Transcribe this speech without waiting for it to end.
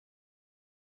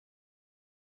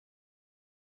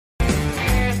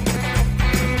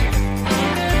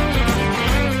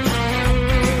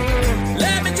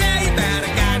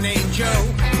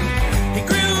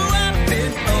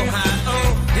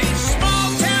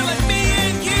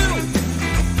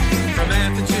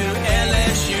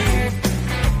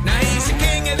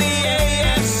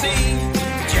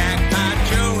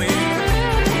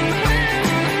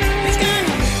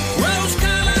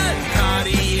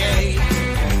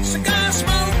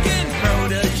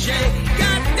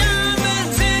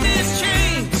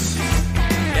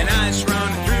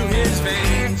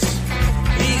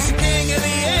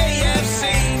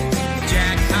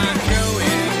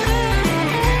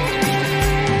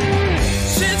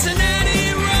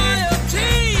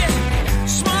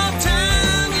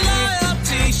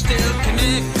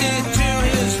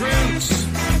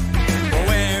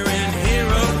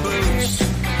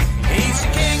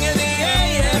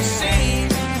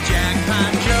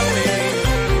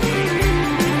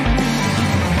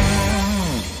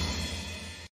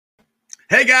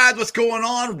Hey guys, what's going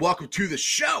on? Welcome to the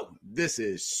show. This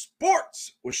is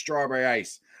Sports with Strawberry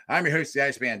Ice. I'm your host, the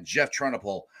Iceman, Jeff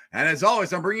Trunapole. And as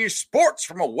always, I'm bringing you sports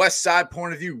from a West Side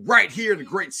point of view right here in the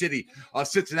great city of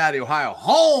Cincinnati, Ohio,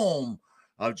 home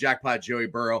of Jackpot Joey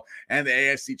Burrow and the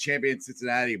AFC champion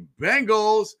Cincinnati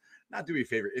Bengals. Now, do me a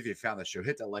favor, if you found the show,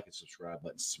 hit that like and subscribe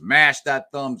button. Smash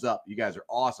that thumbs up. You guys are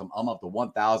awesome. I'm up to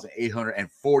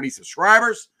 1,840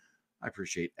 subscribers. I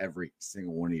appreciate every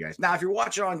single one of you guys. Now, if you're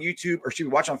watching on YouTube or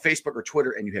watch on Facebook or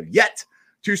Twitter and you have yet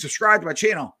to subscribe to my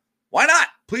channel, why not?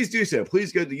 Please do so.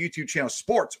 Please go to the YouTube channel,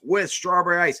 Sports with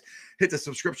Strawberry Ice. Hit the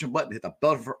subscription button, hit the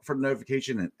bell for the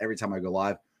notification, and every time I go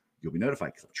live, you'll be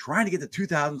notified because I'm trying to get to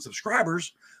 2,000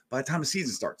 subscribers by the time the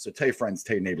season starts. So tell your friends,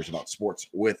 tell your neighbors about Sports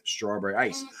with Strawberry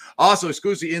Ice. Also,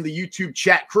 exclusively in the YouTube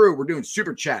chat crew, we're doing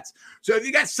super chats. So if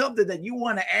you got something that you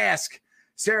want to ask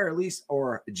Sarah, Elise,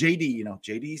 or JD,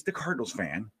 JD's the Cardinals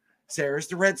fan. Sarah's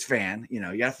the Reds fan. You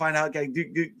got to find out, got to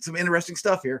do some interesting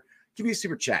stuff here. Give me a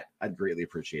super chat. I'd greatly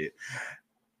appreciate it.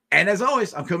 And as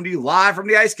always, I'm coming to you live from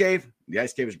the Ice Cave. The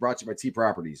Ice Cave is brought to you by T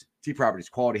Properties. T Properties,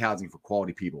 quality housing for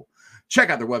quality people. Check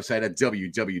out their website at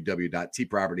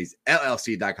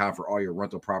www.tpropertiesllc.com for all your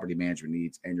rental property management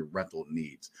needs and your rental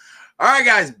needs. All right,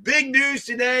 guys, big news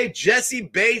today.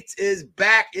 Jessie Bates is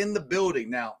back in the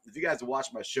building. Now, if you guys have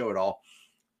watched my show at all,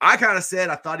 I kind of said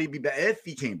I thought he'd be back. If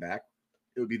he came back,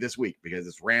 it would be this week because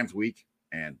it's Rams week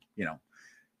and,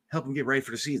 help him get ready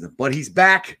for the season. But he's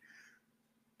back.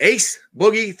 Ace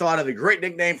Boogie thought of a great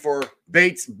nickname for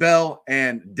Bates, Bell,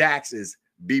 and Dax is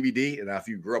BBD. And if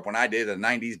you grew up when I did in the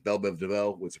 90s, Bell Biv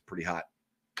DeVoe was a pretty hot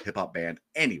hip-hop band.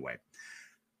 Anyway,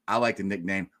 I like the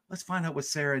nickname. Let's find out what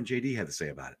Sarah and JD had to say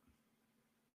about it.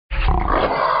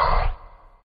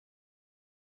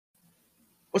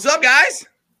 What's up, guys?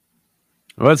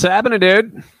 What's happening,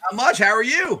 dude? Not much. How are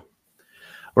you?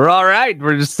 We're all right.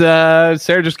 We're just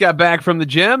Sarah just got back from the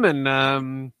gym,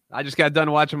 and I just got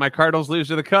done watching my Cardinals lose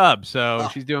to the Cubs, so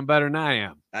she's doing better than I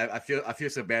am. I feel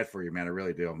so bad for you, man. I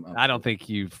really do. I don't think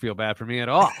you feel bad for me at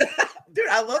all. Dude,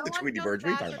 I love the Tweety Birds. What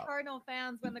are you talking about? Cardinal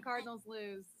fans when the Cardinals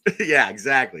lose. Yeah,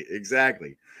 exactly.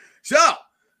 So,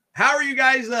 how are you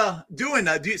guys doing?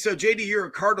 So, JD, you're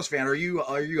a Cardinals fan. Are you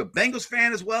a Bengals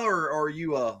fan as well, or are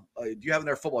you do you have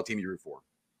their football team you root for?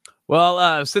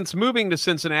 Well, since moving to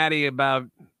Cincinnati about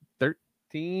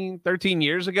 13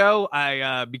 years ago,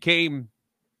 I became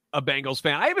a Bengals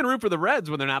fan. I even root for the Reds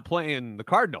when they're not playing the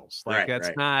Cardinals. Like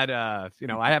that's not, I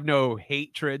have no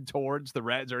hatred towards the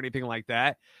Reds or anything like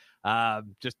that.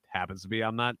 Just happens to be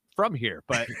I'm not from here,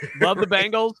 but love the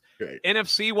Bengals.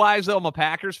 NFC wise, though, I'm a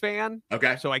Packers fan.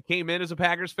 Okay. So I came in as a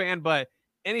Packers fan, but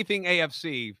anything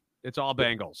AFC, it's all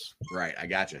Bengals. Right. I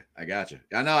got you. I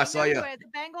know. I saw you. A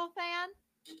Bengal fan.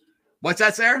 What's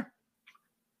that, Sarah?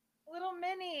 Little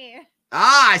Minnie.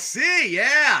 Ah, I see.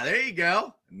 Yeah, there you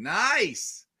go.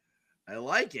 Nice. I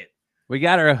like it. We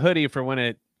got her a hoodie for when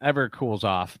it ever cools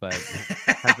off, but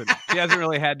she hasn't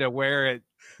really had to wear it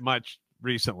much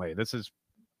recently. This is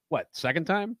what, second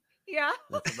time? Yeah.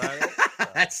 That's about it.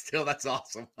 That's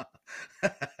awesome.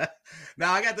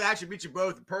 Now I got to actually meet you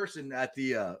both in person at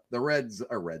the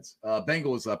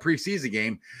Bengals preseason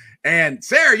game. And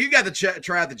Sarah, you got to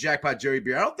try out the Jackpot Joey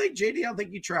beer. I don't think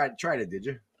you tried it, did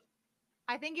you?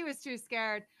 I think he was too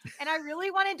scared. And I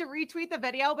really wanted to retweet the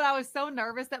video, but I was so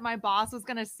nervous that my boss was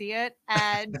going to see it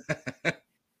and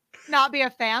not be a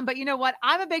fan. But you know what?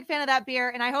 I'm a big fan of that beer,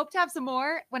 and I hope to have some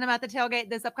more when I'm at the tailgate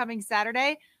this upcoming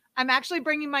Saturday. I'm actually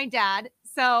bringing my dad,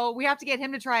 so we have to get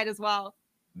him to try it as well.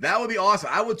 That would be awesome.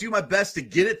 I will do my best to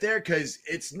get it there because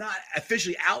it's not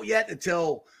officially out yet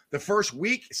until the first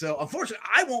week. So unfortunately,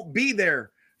 I won't be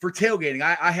there for tailgating.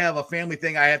 I have a family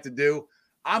thing I have to do.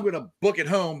 I'm going to book it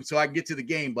home so I can get to the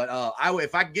game. But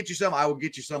if I can get you some, I will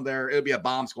get you some there. It'll be a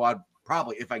bomb squad,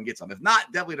 probably, if I can get some. If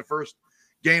not, definitely the first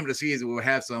game of the season, we'll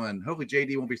have some. And hopefully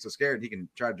JD won't be so scared. He can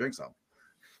try to drink some.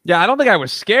 Yeah, I don't think I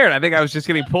was scared. I think I was just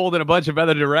getting pulled in a bunch of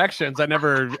other directions. I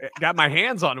never got my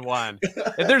hands on one.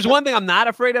 If there's one thing I'm not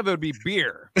afraid of, it would be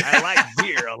beer. I like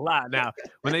beer a lot. Now,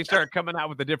 when they start coming out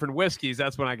with the different whiskeys,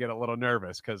 that's when I get a little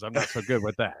nervous because I'm not so good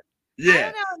with that. Yeah. I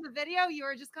don't know. In the video, you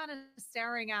were just kind of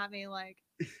staring at me like.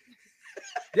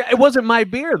 Yeah, it wasn't my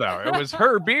beer, though. It was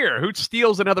her beer. Who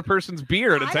steals another person's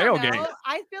beer at a tailgate?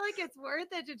 I feel like it's worth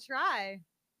it to try.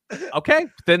 Okay,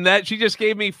 then she just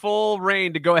gave me full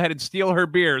reign to go ahead and steal her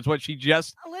beer is what she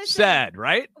just said,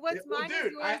 right? What's mine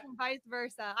is yours and vice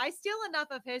versa. I steal enough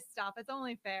of his stuff. It's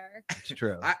only fair. It's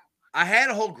true. I had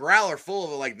a whole growler full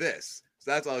of it like this.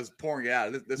 So that's why I was pouring it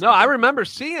out. No, I remember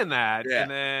seeing that. Yeah.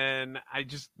 And then I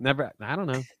just never, I don't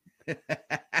know.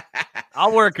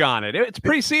 I'll work on it. It's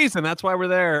preseason. That's why we're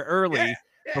there early.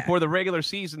 Yeah. before the regular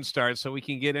season starts so we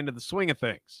can get into the swing of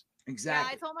things. Exactly.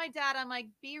 Yeah, I told my dad, I'm like,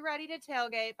 be ready to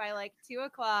tailgate by like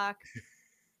 2:00.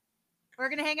 We're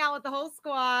going to hang out with the whole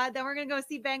squad. Then we're going to go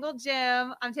see Bengal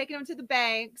Jim. I'm taking him to the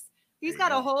banks. He's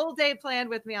got a whole day planned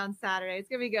with me on Saturday. It's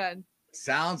going to be good.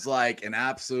 Sounds like an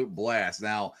absolute blast.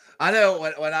 Now, I know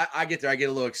when I get there, I get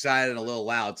a little excited and a little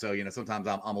loud. So, sometimes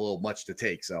I'm a little much to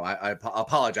take. So I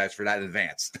apologize for that in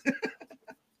advance.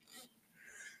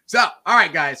 So, all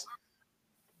right, guys.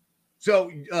 So,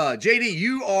 JD,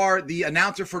 you are the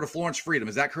announcer for the Florence Freedom.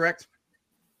 Is that correct?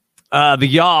 The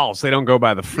Y'alls, they don't go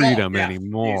by the Freedom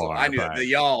anymore. I knew that. The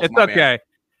Y'alls. It's okay.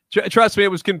 Trust me, it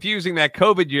was confusing that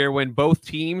COVID year when both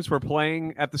teams were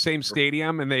playing at the same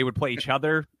stadium and they would play each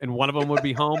other, and one of them would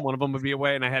be home, one of them would be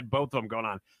away, and I had both of them going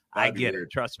on. I get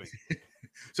it. Trust me.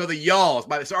 So the Y'alls.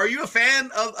 So are you a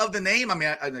fan of the name? I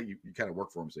mean, I know you kind of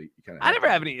work for them, so you kind of. I never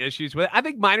have any issues with it. I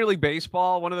think minor league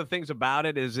baseball, one of the things about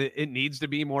it is it needs to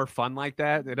be more fun like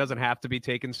that. It doesn't have to be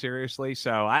taken seriously.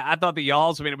 So I thought the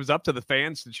Y'alls, I mean, it was up to the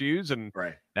fans to choose, and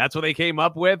that's what they came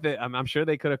up with. I'm sure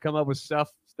they could have come up with stuff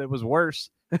that was worse.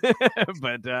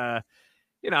 But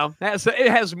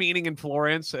it has meaning in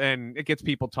Florence, and it gets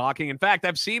people talking. In fact,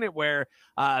 I've seen it where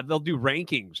they'll do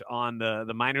rankings on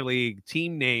the minor league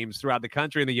team names throughout the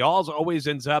country, and the Y'alls always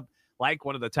ends up like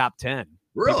one of the top 10.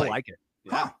 Really? People like it.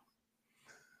 Yeah. Huh.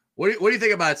 What do you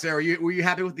think about it, Sarah? Were you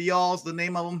happy with the Y'alls, the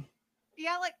name of them?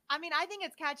 Yeah, I think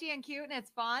it's catchy and cute and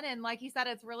it's fun, and like you said,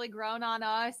 it's really grown on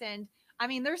us. And I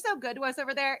mean, they're so good to us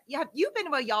over there. You've been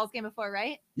to a Y'alls game before,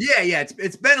 right? Yeah.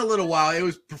 It's been a little while. It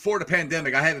was before the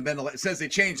pandemic. I haven't been since they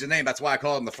changed the name. That's why I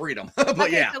call them the Freedom. But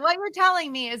okay, yeah. So what you're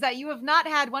telling me is that you have not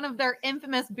had one of their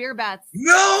infamous beer bets.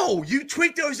 No, you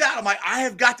tweaked those out. I'm like, I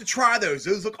have got to try those.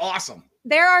 Those look awesome.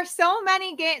 There are so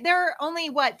many games. There are only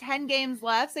 10 games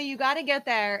left, so you got to get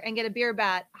there and get a beer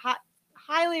bat.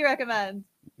 Highly recommend.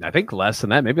 I think less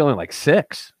than that, maybe only like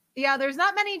 6. Yeah, there's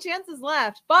not many chances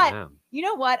left, but you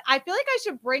know what? I feel like I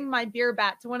should bring my beer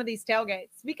bat to one of these tailgates.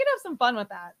 We could have some fun with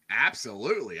that.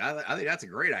 Absolutely. I think that's a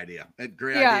great idea. A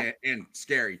great idea and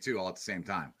scary too, all at the same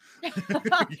time.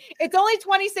 It's only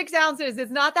 26 ounces.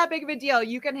 It's not that big of a deal.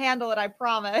 You can handle it. I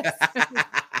promise.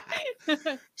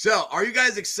 So are you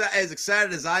guys as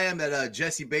excited as I am that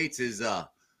Jesse Bates is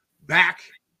back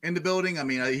in the building? I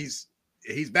mean, he's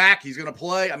back. He's going to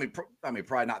play. I mean,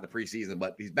 probably not in the preseason,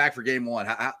 but he's back for game 1.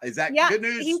 Is that good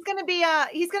news? He's going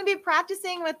to be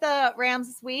practicing with the Rams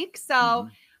this week. So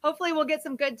hopefully we'll get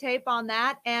some good tape on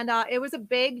that. And it was a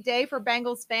big day for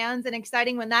Bengals fans and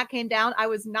exciting when that came down. I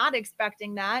was not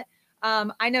expecting that.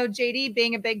 I know JD,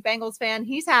 being a big Bengals fan,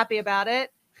 he's happy about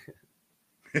it.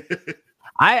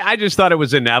 I just thought it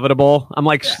was inevitable. I'm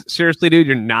like, seriously, dude,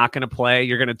 you're not going to play.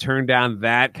 You're going to turn down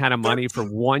that kind of money for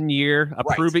 1 year, a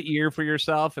prove-it year for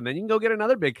yourself, and then you can go get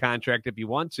another big contract if you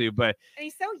want to. But and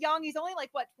he's so young. He's only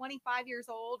 25 years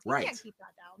old. You can't keep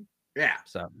that down. Yeah.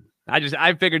 So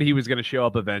I figured he was going to show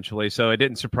up eventually, so it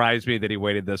didn't surprise me that he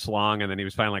waited this long, and then he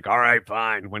was finally like, all right,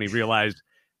 fine, when he realized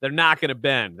they're not going to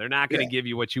bend. They're not going to give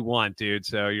you what you want, dude,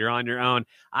 so you're on your own.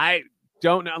 I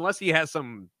don't know, unless he has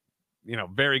some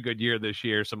very good year this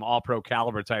year, some all-pro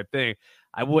caliber type thing.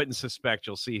 I wouldn't suspect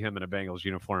you'll see him in a Bengals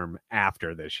uniform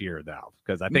after this year, though,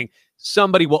 because I think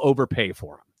somebody will overpay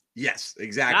for him. Yes,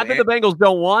 exactly. Not that the Bengals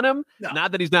don't want him,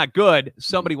 not that he's not good.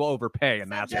 Somebody will overpay,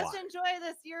 and that's why. Just enjoy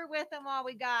this year with him while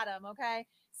we got him, okay?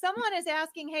 Someone is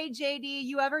asking, hey, JD,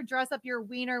 you ever dress up your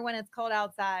wiener when it's cold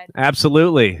outside?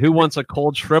 Absolutely. Who wants a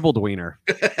cold, shriveled wiener?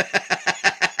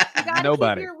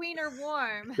 Nobody. Keep your wiener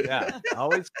warm. Yeah,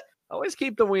 always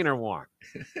keep the wiener warm.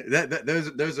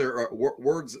 Those are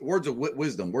words of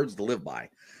wisdom, words to live by.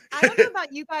 I don't know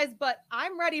about you guys, but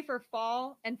I'm ready for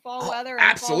fall and fall weather. And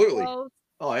absolutely. Fall clothes.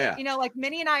 Oh yeah. Like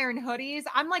Minnie and I are in hoodies.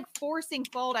 I'm like forcing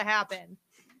fall to happen,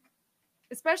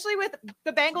 especially with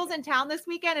the Bengals in town this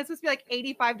weekend. It's supposed to be like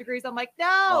 85 degrees. I'm like,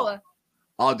 no.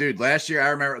 Oh, dude, last year I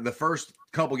remember the first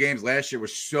couple games last year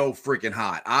was so freaking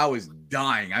hot. I was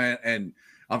dying. And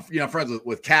I'm friends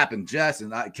with Cap and Jess,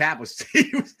 and Cap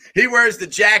he wears the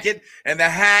jacket and the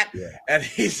hat, and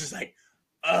he's just like,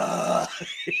 But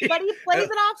he plays it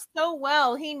off so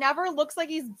well. He never looks like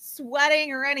he's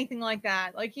sweating or anything like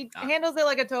that. Like he handles it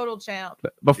like a total champ.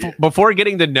 Before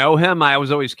getting to know him, I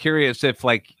was always curious if,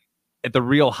 like, at the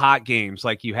real hot games,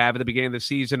 like you have at the beginning of the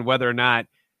season, whether or not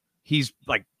he's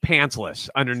like pantsless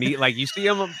underneath. Like you see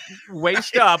him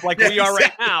waist up like we are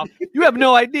right now. You have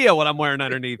no idea what I'm wearing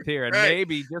underneath here. And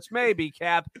maybe, just maybe,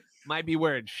 Cap might be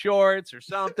wearing shorts or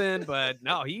something, but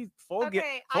no, he's full get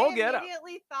up. I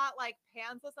immediately thought like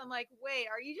pantsless. I'm like, wait,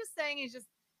 are you just saying he's just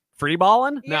free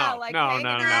balling? Yeah, no, like no,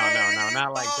 not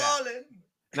like that.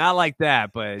 Not like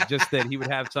that, but just that he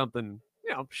would have something,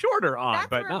 shorter on. That's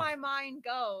but where my mind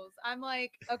goes. I'm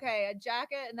like, okay, a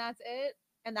jacket and that's it,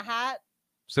 and the hat.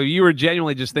 So you were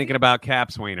genuinely just thinking about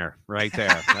Cap's wiener right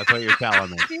there. That's what you're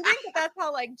telling me. Do you think that's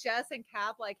how like Jess and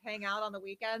Cap like hang out on the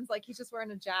weekends? Like he's just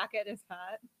wearing a jacket and his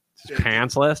hat. Just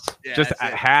pantsless, Yeah, just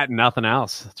a hat and nothing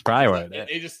else. That's probably what it is.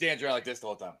 He just stands around like this the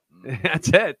whole time. That's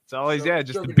it. It's always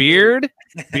just the beard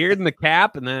and the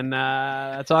cap, and then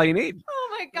that's all you need.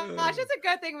 Oh my gosh, it's a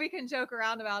good thing we can joke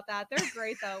around about that. They're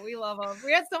great though. We love them.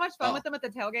 We had so much fun with them at the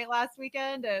tailgate last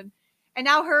weekend, and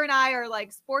now her and I are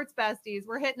like sports besties.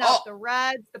 We're hitting up the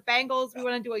Reds, the Bengals. We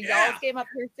want to do a Y'all's game up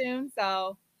here soon.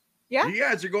 So yeah, you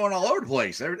guys are going all over the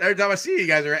place. Every time I see you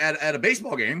guys are at a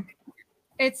baseball game.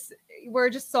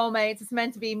 We're just soulmates. It's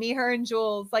meant to be me, her, and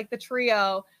Jules, like the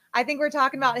trio. I think we're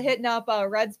talking about hitting up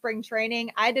Red Spring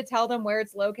Training. I had to tell them where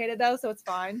it's located though, so it's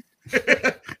fine.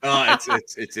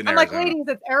 It's in Arizona. I'm like, ladies,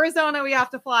 it's Arizona. We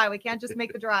have to fly. We can't just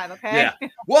make the drive, okay? Yeah.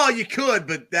 Well, you could,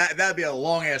 but that'd be a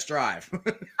long ass drive.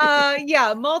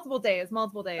 Yeah, multiple days.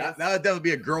 That would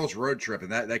be a girls' road trip,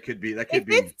 and that could be. If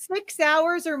it's 6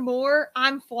 hours or more,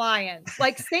 I'm flying.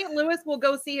 Like St. Louis will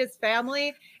go see his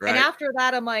family, and after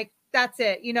that, I'm like, that's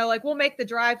it. Like we'll make the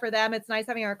drive for them. It's nice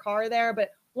having our car there,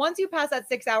 but once you pass that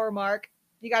 6 hour mark,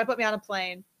 you got to put me on a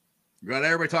plane. Got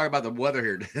everybody talking about the weather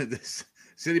here. This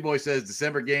City Boy says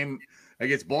December game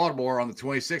against Baltimore on the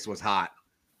 26th was hot.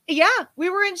 Yeah, we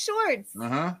were in shorts.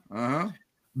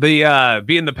 The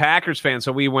being the Packers fan,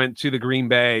 so we went to the Green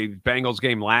Bay Bengals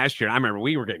game last year. I remember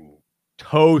we were getting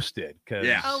toasted because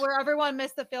where everyone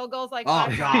missed the field goals. Like, oh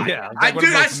god, yeah, I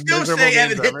still say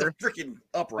Evan hit the freaking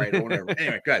upright or whatever.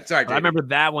 Anyway, go ahead. Sorry, I remember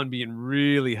that one being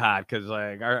really hot because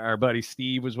like our buddy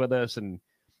Steve was with us and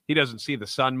he doesn't see the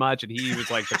sun much, and he was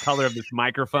like the color of this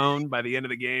microphone by the end of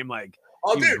the game. Like,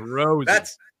 dude,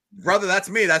 that's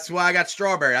me. That's why I got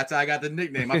strawberry. That's how I got the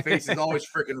nickname. My face is always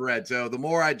freaking red. So the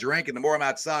more I drink and the more I'm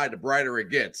outside, the brighter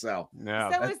it gets. So is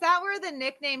that where the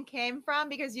nickname came from?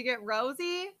 Because you get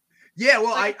rosy. Yeah,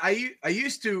 well, I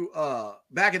used to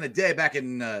back in the day, back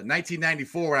in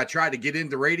 1994, when I tried to get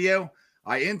into radio,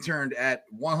 I interned at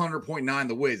 100.9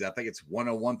 The Wiz. I think it's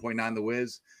 101.9 The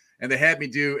Wiz, and they had me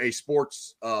do a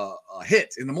sports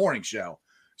hit in the morning show.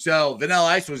 So Vanilla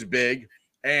Ice was big,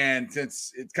 and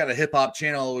since it's kind of hip hop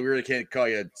channel, we really can't call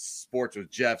you Sports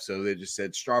with Jeff, so they just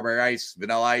said Strawberry Ice,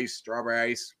 Vanilla Ice,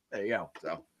 Strawberry Ice. There you go.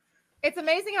 So it's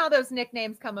amazing how those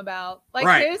nicknames come about.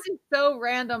 Like his is so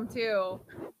random too.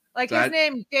 Like his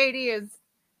name, JD, is.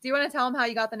 Do you want to tell him how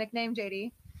you got the nickname,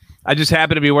 JD? I just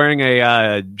happened to be wearing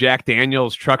a Jack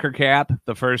Daniels trucker cap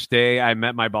the first day I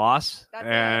met my boss.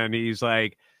 And he's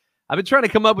like, I've been trying to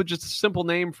come up with just a simple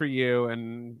name for you.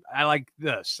 And I like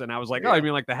this. And I was like, you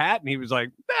mean like the hat? And he was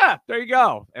like, there you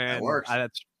go. And that works.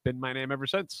 That's been my name ever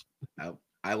since.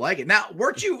 I like it. Now,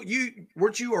 weren't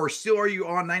you or still are you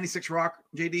on 96 Rock,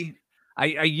 JD?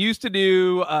 I used to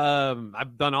do,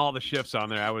 I've done all the shifts on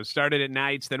there. I was started at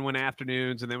nights, then went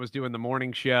afternoons, and then was doing the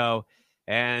morning show.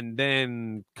 And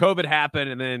then COVID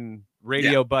happened, and then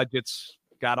radio budgets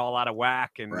got all out of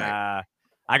whack, and I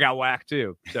got whacked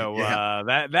too. So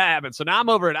that happened. So now I'm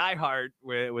over at iHeart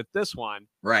with this one.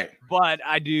 Right. But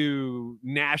I do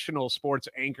national sports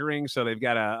anchoring. So they've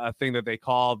got a thing that they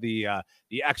call the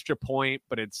extra point,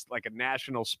 but it's like a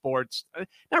national sports,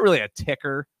 not really a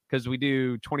ticker, because we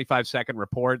do 25-second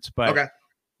reports, but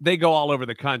they go all over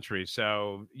the country.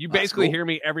 So you basically hear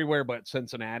me everywhere but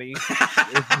Cincinnati.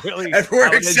 It's really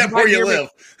everywhere except where you live.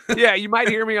 Yeah, you might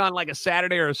hear me on like a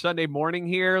Saturday or a Sunday morning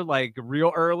here, like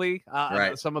real early.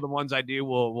 Some of the ones I do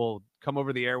will come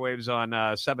over the airwaves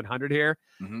on 700 here.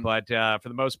 Mm-hmm. But for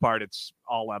the most part, it's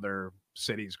all other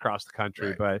cities across the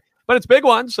country. But it's big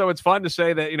ones, so it's fun to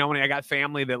say that, when I got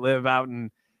family that live out in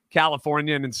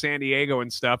California and in San Diego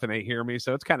and stuff, and they hear me.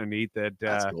 So it's kind of neat that,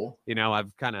 that's cool.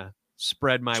 I've kind of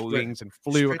spread my wings and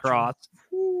flew across.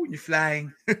 Ooh, you're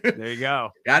flying. There you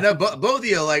go. Yeah, I know both of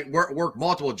you like work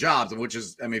multiple jobs, which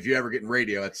is, I mean, if you ever get in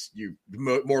radio, it's you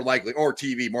more likely, or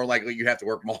TV, more likely you have to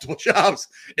work multiple jobs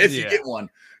if you get one.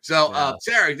 So,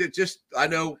 Sarah, I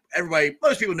know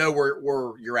most people know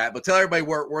where you're at, but tell everybody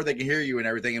where they can hear you and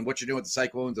everything, and what you're doing with the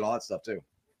Cyclones and all that stuff too.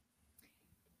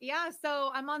 Yeah,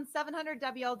 so I'm on 700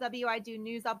 WLW. I do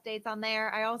news updates on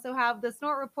there. I also have the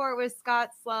Snort Report with Scott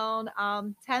Sloan,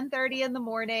 10:30 in the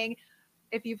morning.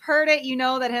 If you've heard it, you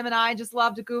know that him and I just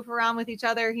love to goof around with each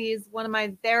other. He's one of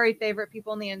my very favorite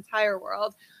people in the entire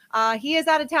world. He is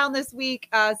out of town this week,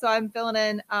 so I'm filling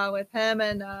in with him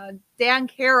and Dan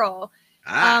Carroll.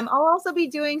 I'll also be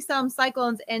doing some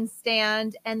Cyclones in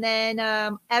stand, and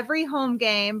then every home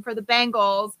game for the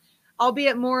Bengals, I'll be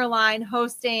at Moorline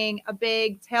hosting a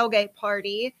big tailgate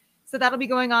party. So that'll be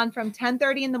going on from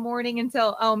 10:30 in the morning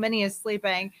until Minnie is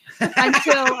sleeping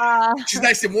until she's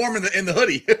nice and warm in the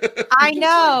hoodie. I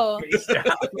know.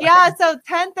 Yeah, so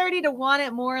 10:30 to 1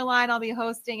 at Moorline, I'll be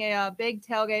hosting a big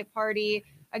tailgate party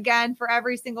again for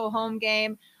every single home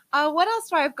game. What else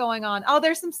do I have going on? Oh,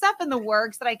 there's some stuff in the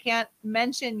works that I can't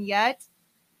mention yet.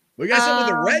 We got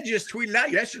something the Red just tweeted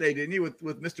out yesterday, didn't you,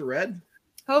 with Mr. Red?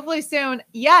 Hopefully soon.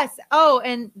 Yes. Oh,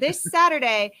 and this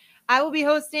Saturday, I will be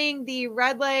hosting the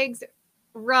Red Legs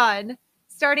Run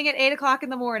starting at 8 o'clock in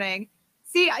the morning.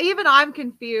 See, even I'm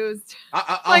confused.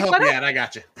 I'll help you out. I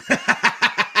got you.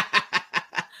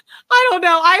 I don't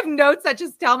know. I have notes that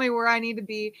just tell me where I need to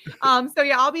be. So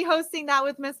yeah, I'll be hosting that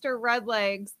with Mr.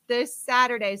 Redlegs this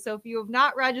Saturday. So if you have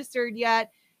not registered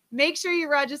yet, make sure you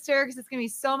register because it's going to be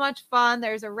so much fun.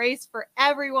 There's a race for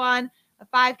everyone, a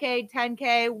 5K,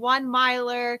 10K, 1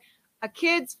 miler, a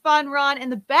kids fun run.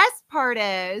 And the best part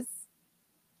is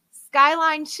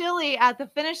Skyline Chili at the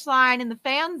finish line in the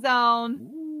fan zone.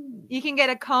 Ooh. You can get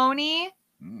a coney.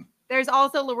 There's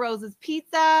also La Rosa's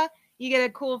Pizza. You get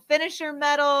a cool finisher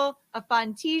medal, a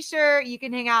fun t-shirt. You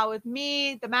can hang out with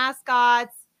me, the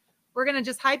mascots. We're going to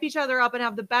just hype each other up and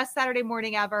have the best Saturday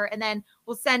morning ever. And then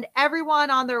we'll send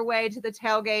everyone on their way to the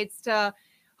tailgates to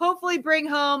hopefully bring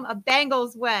home a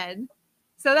Bengals win.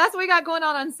 So that's what we got going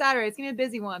on Saturday. It's going to be a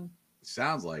busy one.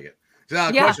 Sounds like it. So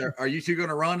now, question, are you two going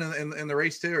to run in the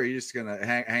race too, or are you just going to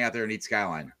hang out there and eat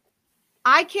Skyline?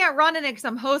 I can't run in it because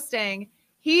I'm hosting.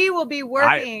 He will be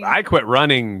working. I quit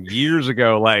running years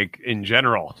ago, like in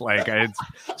general. Like it's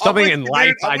something in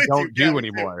life I don't do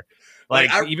anymore.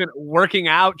 Like even working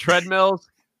out, treadmills,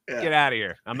 get out of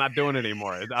here. I'm not doing it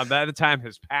anymore. That time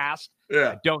has passed.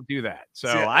 I don't do that. So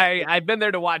I've been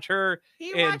there to watch her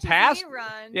in past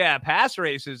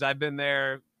races. I've been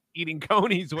there eating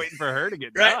conies, waiting for her to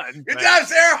get done. Good job,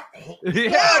 Sarah.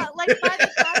 Yeah, like by the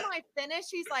time I finish,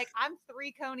 she's like, I'm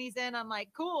 3 conies in. I'm like,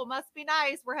 cool, must be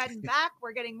nice. We're heading back.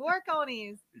 We're getting more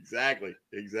conies. Exactly.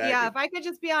 Yeah, if I could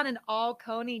just be on an all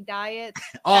coney diet.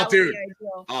 Dude.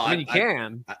 I mean, you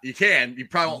can. You can. You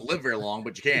probably won't live very long,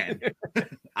 but you can.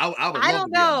 I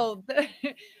don't know.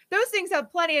 Those things have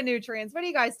plenty of nutrients. What are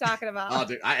you guys talking about? Oh,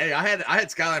 dude, I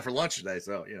had Skyline for lunch today,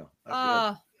 so you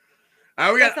know.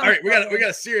 We got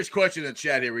a serious question in the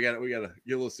chat here. We got to get a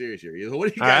little serious here. What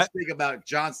do you guys think about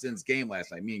Johnston's game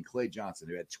last night? Me and Clay Johnston,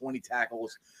 who had 20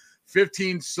 tackles,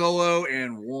 15 solo,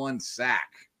 and 1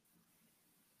 sack.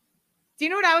 Do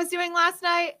you know what I was doing last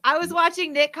night? I was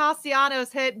watching Nick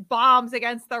Castellanos hit bombs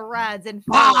against the Reds and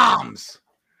bombs.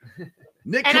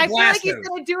 Nick and I feel like he's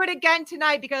going to do it again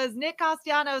tonight because Nick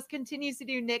Castellanos continues to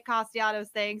do Nick Castellanos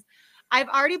things. I've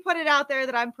already put it out there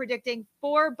that I'm predicting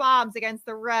 4 bombs against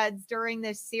the Reds during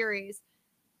this series.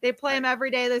 They play them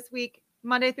every day this week,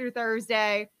 Monday through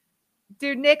Thursday.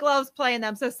 Dude, Nick loves playing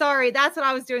them. So sorry, that's what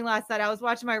I was doing last night. I was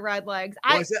watching my Red Legs.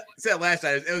 I said last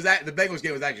night. It was the Bengals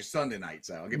game was actually Sunday night.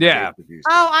 So confused.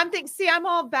 I'm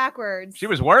all backwards. She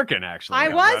was working actually. I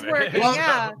was working.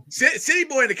 Yeah. City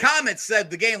Boy in the comments said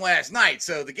the game last night.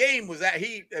 So the game was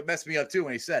he messed me up too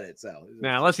when he said it. So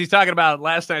now, unless he's talking about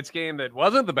last night's game that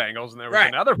wasn't the Bengals and there was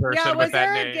another person with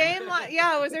that name.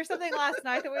 Was there something last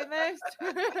night that we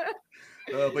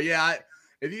missed? But yeah.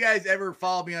 If you guys ever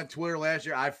followed me on Twitter last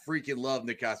year, I freaking love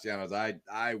Nick Castellanos.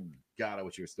 I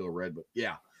wish he was still a Red, but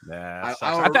yeah.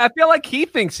 I feel like he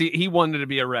thinks he wanted to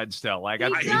be a Red still. Like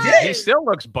he still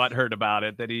looks butthurt about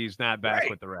it that he's not back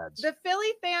with the Reds. The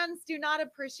Philly fans do not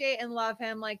appreciate and love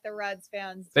him like the Reds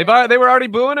fans do. They were already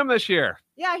booing him this year.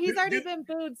 Yeah, he's already been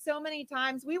booed so many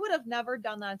times. We would have never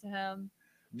done that to him.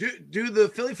 Do the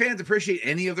Philly fans appreciate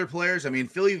any of their players? I mean,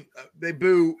 Philly, they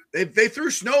boo. They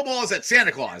threw snowballs at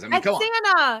Santa Claus. I mean, come on.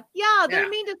 Santa. Yeah, they're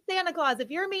mean to Santa Claus. If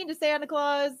you're mean to Santa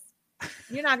Claus,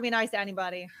 you're not going to be nice to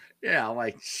anybody. Yeah, I'm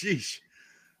like, sheesh.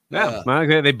 Yeah,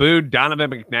 they booed Donovan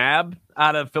McNabb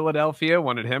out of Philadelphia,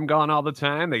 wanted him gone all the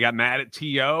time. They got mad at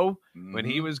T.O. when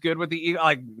he was good with the Eagles.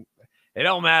 Like, it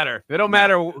don't matter. It don't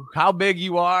matter how big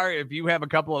you are. If you have a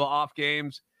couple of off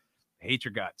games, hate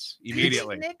your guts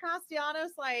immediately. Nick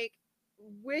Castellanos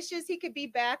wishes he could be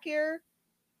back here.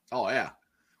 Oh yeah.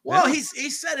 Well, he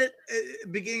said it at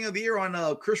the beginning of the year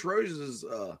on Chris Rose's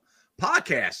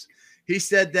podcast. He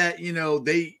said that you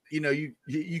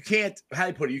can't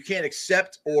you can't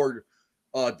accept or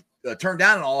turn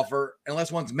down an offer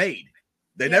unless one's made.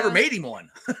 They never made him one.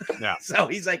 Yeah. So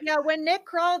he's like, when Nick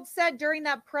Kroll said during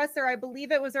that presser, I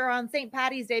believe it was around St.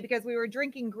 Patty's Day because we were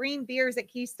drinking green beers at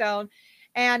Keystone.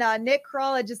 And Nick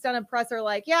Kroll had just done a presser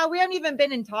we haven't even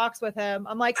been in talks with him.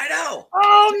 I'm like, I know.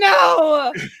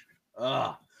 Oh, no.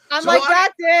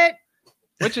 That's it.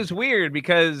 Which is weird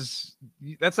because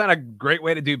that's not a great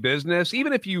way to do business.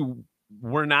 Even if you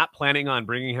we're not planning on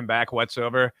bringing him back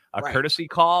whatsoever. A courtesy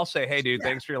call, say, hey, dude,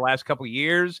 thanks for your last couple of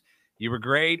years. You were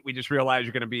great. We just realized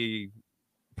you're going to be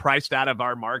priced out of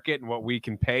our market and what we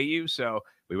can pay you. So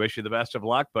we wish you the best of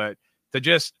luck. But to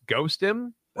just ghost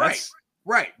him, that's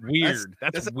weird.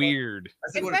 That's weird.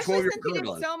 Especially since he did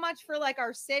so much for like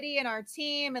our city and our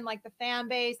team and like the fan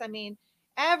base. I mean,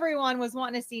 everyone was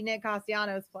wanting to see Nick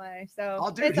Castellanos play.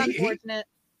 So it's unfortunate.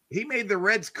 He made the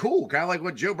Reds cool, kind of like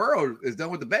what Joe Burrow has done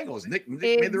with the Bengals. Nick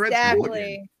made the Reds cool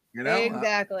again. You know?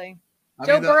 Exactly.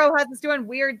 Joe Burrow has us doing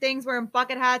weird things, wearing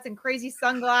bucket hats and crazy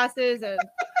sunglasses. And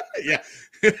yeah,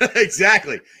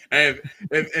 exactly. And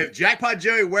if Jackpot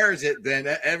Joey wears it, then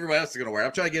everybody else is going to wear it.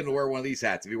 I'm trying to get him to wear one of these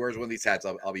hats. If he wears one of these hats,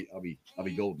 I'll be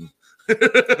golden.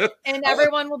 And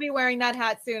everyone will be wearing that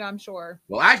hat soon, I'm sure.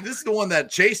 Well, actually, this is the one that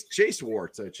Chase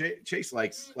wore. So Chase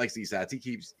likes these hats. He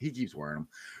keeps wearing them.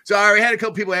 So I already had a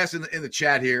couple people asking in the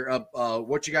chat here,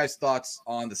 what you guys' thoughts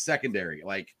on the secondary?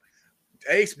 Like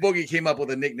Ace Boogie came up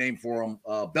with a nickname for him,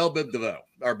 Bell Bib DeVoe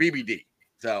or BBD.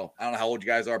 So I don't know how old you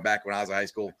guys are. Back when I was in high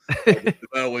school,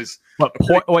 DeVoe was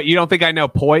what you don't think I know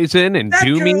Poison and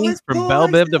Doomy from Bell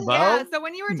Bib DeVoe? Yeah. So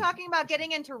when you were talking about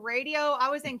getting into radio, I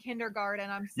was in kindergarten.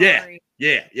 I'm sorry.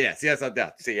 Yeah. See, that's not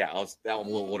that. See, I was that one a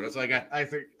little older. So I got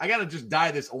to just dye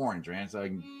this orange, man, so I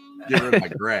can get rid of my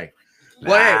gray.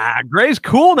 Gray's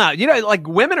cool now. You know, like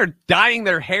women are dyeing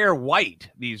their hair white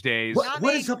these days.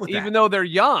 What is up with that? Even though they're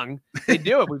young, they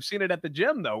do it. We've seen it at the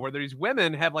gym though, where these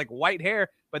women have like white hair,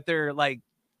 but they're like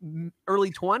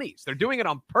early 20s. They're doing it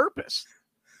on purpose.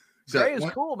 Gray is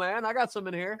cool, man. I got some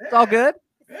in here. It's all good.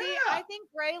 See, I think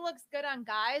gray looks good on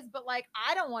guys, but like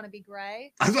I don't want to be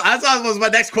gray. That's was my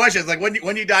next question. It's like when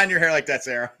you dye your hair like that,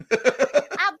 Sarah?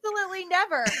 Absolutely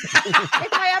never.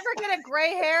 If I ever get a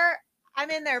gray hair, I'm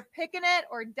in there picking it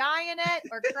or dyeing it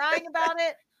or crying about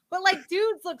it. But like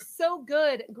dudes look so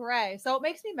good gray. So it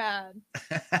makes me mad.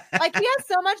 Like he has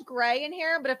so much gray in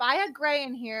here, but if I had gray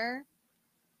in here.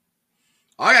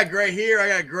 I got gray here. I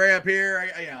got gray up here.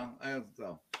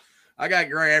 I got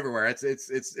gray everywhere.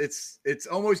 It's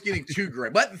almost getting too gray.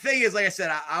 But the thing is, like I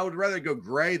said, I would rather go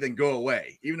gray than go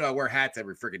away. Even though I wear hats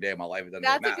every freaking day of my life.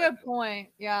 That's a good point.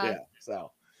 Yeah. Yeah.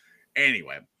 So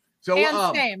anyway. So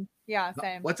same. Yeah,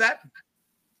 same. What's that?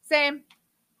 Same.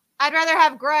 I'd rather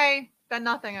have gray than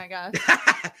nothing, I guess.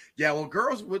 Yeah, well,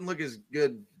 girls wouldn't look as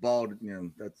good bald.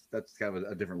 You know, that's kind of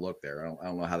a different look there. I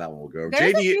don't know how that one will go.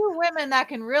 There's a few women that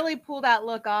can really pull that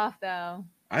look off, though.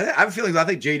 I have a feeling I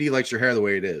think JD likes your hair the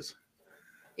way it is.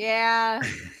 Yeah,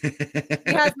 he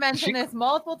has mentioned this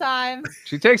multiple times.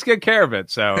 She takes good care of it,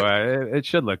 so it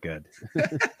should look good.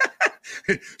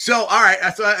 So, all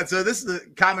right. So this is the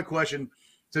common question.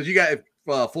 So you got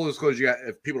full disclosure,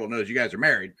 if people don't know, you guys are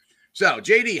married. So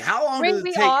JD, how long does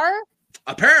it take? Are?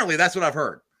 Apparently, that's what I've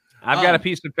heard. I've got a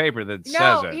piece of paper that says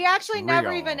it. No, he actually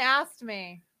never even asked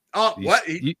me. Oh, what?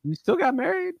 You still got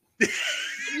married?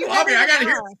 I got to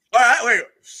hear. All right, wait.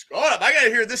 Hold up. I got to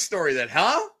hear this story then,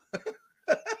 huh?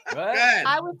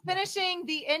 I was finishing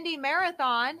the Indy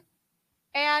Marathon,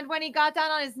 and when he got down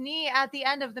on his knee at the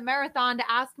end of the marathon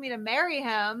to ask me to marry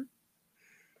him,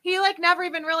 he like never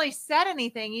even really said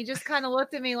anything. He just kind of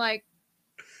looked at me like,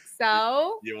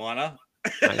 so? You wanna?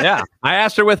 Yeah. I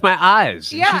asked her with my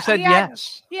eyes. Yeah. She said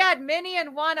yes. He had Minnie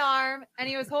in one arm and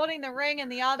he was holding the ring in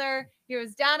the other. He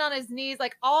was down on his knees.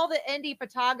 Like all the Indy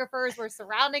photographers were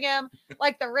surrounding him.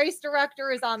 Like the race director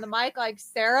is on the mic, like,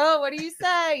 Sarah, what do you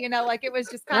say? You know, like it was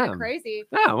just kind of crazy.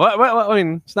 Yeah. What, I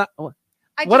mean, it's not.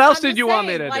 What else did you want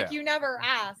me to do? Like you never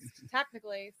asked,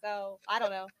 technically. So I don't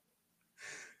know.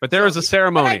 But there was a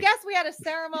ceremony. But I guess we had a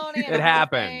ceremony. It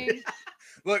happened.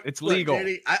 Look, it's legal.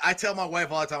 Katie, I tell my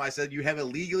wife all the time. I said you have a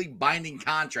legally binding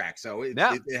contract, so it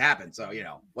happened. So you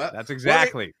know, well, that's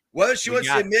exactly whether she wants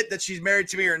to admit that she's married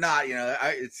to me or not. You know,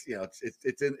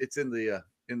 it's in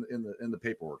the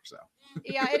paperwork. So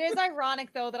yeah, it is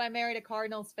ironic though that I married a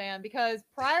Cardinals fan because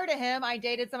prior to him, I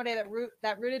dated somebody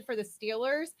that rooted for the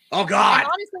Steelers. Oh God! And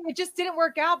honestly, it just didn't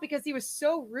work out because he was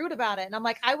so rude about it, and I'm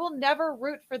like, I will never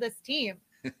root for this team.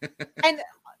 And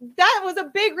that was a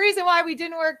big reason why we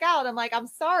didn't work out. I'm like, I'm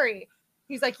sorry.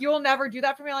 He's like, you'll never do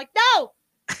that for me. I'm like, no.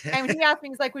 And when he asked me,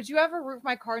 he's like, would you ever root for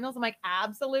my Cardinals? I'm like,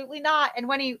 absolutely not. And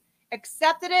when he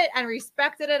accepted it and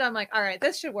respected it, I'm like, all right,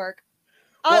 this should work.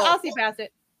 I'll see past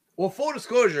it. Well, full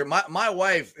disclosure, my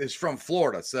wife is from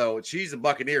Florida, so she's a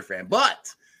Buccaneer fan, but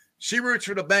she roots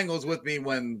for the Bengals with me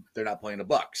when they're not playing the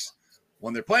Bucs.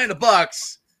 When they're playing the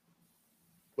Bucs,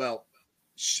 well,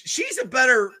 she's a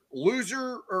better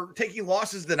loser or taking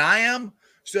losses than I am.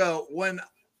 So when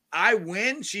I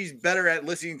win, she's better at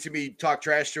listening to me talk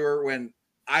trash to her. When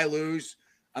I lose,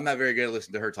 I'm not very good at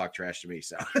listening to her talk trash to me.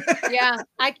 So Yeah,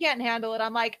 I can't handle it.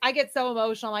 I'm like, I get so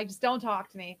emotional. I'm like, just don't talk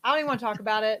to me. I don't even want to talk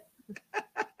about it.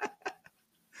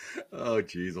 Oh,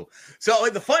 jeez. So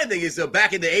like, the funny thing is, though,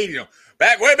 back in the 80s,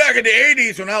 way back in the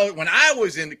 80s, when I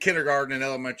was in kindergarten and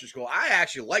elementary school, I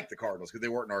actually liked the Cardinals because they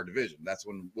weren't in our division. That's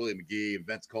when Willie McGee and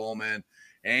Vince Coleman,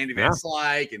 Andy Van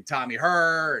Slyke, and Tommy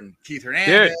Herr and Keith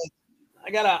Hernandez. Dude,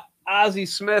 I got a Ozzie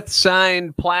Smith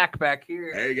signed plaque back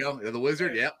here. There you go. The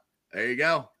Wizard. Yep. There you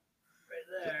go.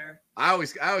 Right there. I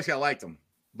always kind of liked them,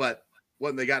 but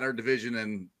when they got in our division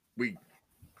and we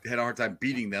had a hard time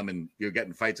beating them and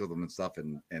getting fights with them and stuff,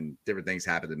 and different things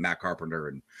happened. And Matt Carpenter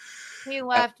and he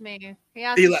left me. He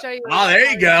asked me to show you. Oh,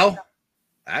 there you go.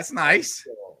 That's nice.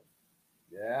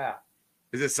 Yeah.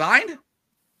 Is it signed?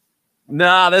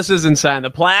 No, this isn't signed.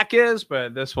 The plaque is,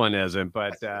 but this one isn't.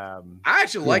 But I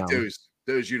actually like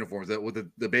those uniforms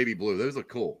with the baby blue. Those look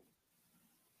cool.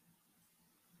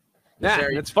 Yeah,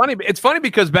 it's funny. It's funny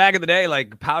because back in the day,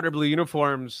 like powder blue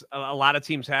uniforms, a lot of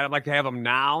teams had them. Like they have them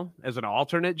now as an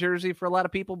alternate jersey for a lot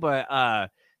of people. But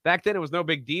back then, it was no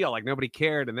big deal. Like nobody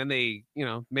cared. And then they,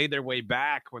 made their way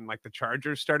back when like the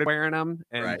Chargers started wearing them,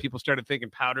 and people started thinking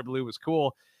powder blue was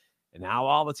cool. And now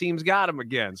all the teams got them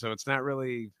again. So it's not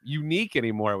really unique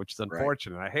anymore, which is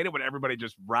unfortunate. I hate it when everybody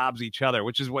just robs each other,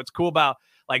 which is what's cool about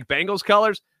like Bengals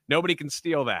colors. Nobody can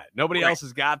steal that. Nobody else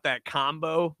has got that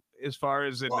combo as far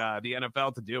as in the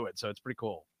NFL to do it. So it's pretty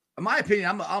cool. In my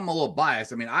opinion, I'm a little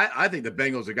biased. I mean, I think the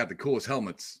Bengals have got the coolest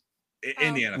helmets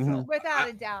in the NFL. Without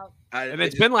a doubt. And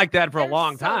it's been like that for a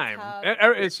long time.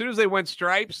 As soon as they went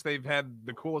stripes, they've had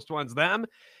the coolest ones, them.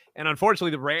 And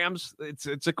unfortunately, the Rams,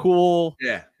 it's a cool,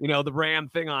 the Ram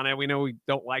thing on it. We know we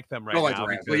don't like them right now. Like the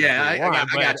Rams, but yeah, I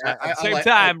got you. At the same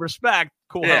time, respect,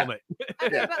 cool helmet.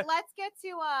 Okay, but let's get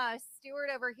to Stuart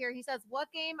over here. He says, what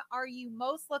game are you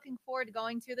most looking forward to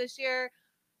going to this year?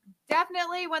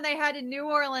 Definitely when they head to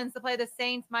New Orleans to play the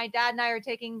Saints. My dad and I are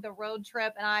taking the road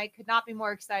trip, and I could not be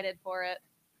more excited for it.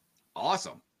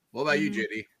 Awesome. What about you,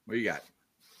 JD? What do you got?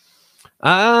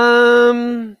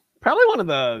 Probably one of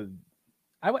the...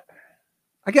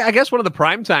 I guess one of the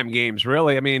primetime games,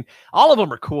 really. I mean, all of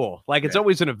them are cool. Like, it's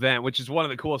always an event, which is one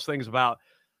of the coolest things about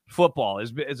football.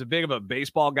 As big of a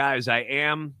baseball guy as I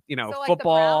am, so like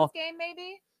football. The Browns game,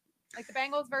 maybe? Like the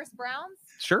Bengals versus Browns?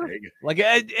 Sure. Like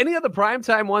any of the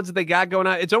primetime ones that they got going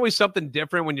on, it's always something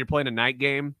different when you're playing a night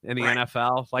game in the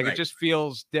NFL. Like, it just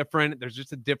feels different. There's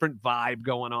just a different vibe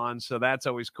going on. So that's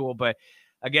always cool. But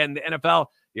again, the NFL,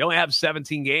 you only have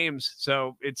 17 games.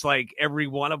 So it's like every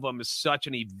one of them is such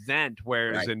an event.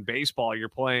 Whereas in baseball, you're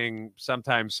playing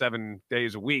sometimes 7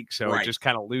 days a week. So it just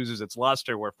kind of loses its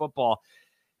luster, where football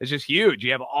is just huge.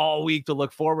 You have all week to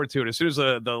look forward to it. As soon as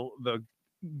the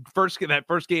first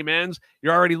game ends,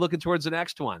 you're already looking towards the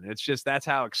next one. It's just, that's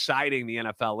how exciting the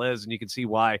NFL is. And you can see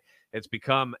why it's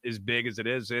become as big as it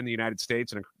is in the United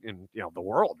States and in the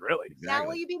world, really. Exactly. Now,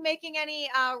 will you be making any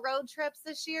road trips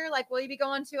this year? Like, will you be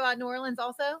going to New Orleans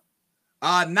also?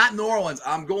 Not New Orleans.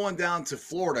 I'm going down to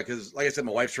Florida because, like I said,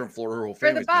 my wife's from Florida. Her whole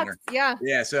family's down there. Yeah.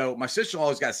 Yeah. So my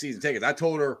sister-in-law's got season tickets. I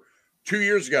told her 2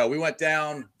 years ago, we went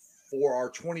down for our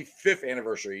 25th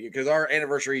anniversary because our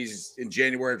anniversary is in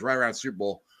January. It's right around Super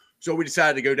Bowl. So we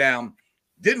decided to go down.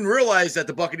 Didn't realize that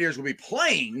the Buccaneers would be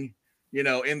playing, in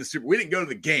the Super Bowl. We didn't go to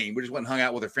the game. We just went and hung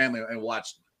out with her family and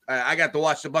watched. I got to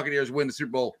watch the Buccaneers win the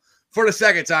Super Bowl for the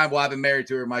second time while I've been married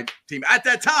to her. My team at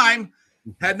that time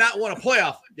had not won a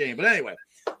playoff game. But anyway,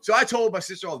 so I told my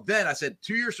sister-in-law then, I said,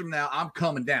 2 years from now, I'm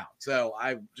coming down. So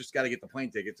I just got to get the plane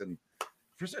tickets. And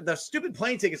the stupid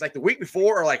plane tickets, like the week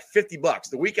before, are like $50.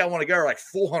 The week I want to go are like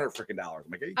 $400 freaking dollars.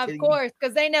 I'm like, are you kidding me? Of course,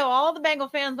 because they know all the Bengal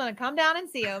fans want to come down and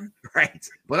see them. Right.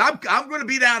 But I'm going to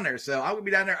be down there. So I'm going to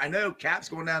be down there. I know Cap's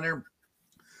going down there.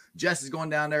 Jess is going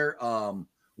down there.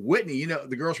 Whitney,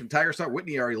 the girls from Tiger Star,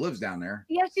 Whitney already lives down there.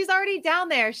 Yeah, she's already down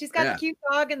there. She's got the cute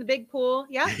dog and the big pool.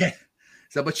 Yeah.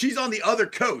 So, but she's on the other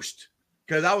coast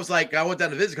because I went down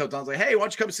to visit coast. I was like, hey, why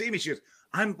don't you come see me? She goes,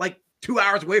 I'm like 2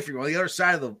 hours away from you on the other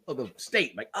side of the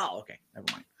state. I'm like, oh, okay, never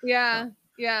mind. Yeah.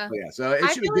 Yeah. So it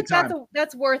should be a good time.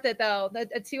 That's worth it though.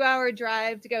 A 2 hour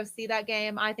drive to go see that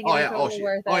game. I think it's totally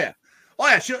worth it. Oh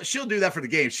yeah. She'll do that for the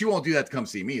game. She won't do that to come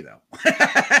see me though.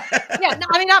 Yeah. No,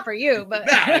 I mean, not for you, but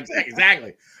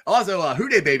exactly. Also,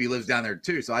 Houday Baby lives down there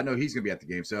too. So I know he's going to be at the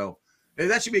game. So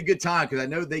that should be a good time. Cause I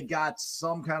know they got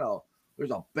some kind of,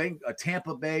 there's a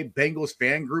Tampa Bay Bengals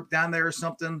fan group down there or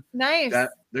something. Nice. That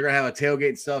they're gonna have a tailgate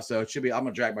and stuff. So it should be. I'm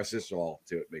gonna drag my sister-in-law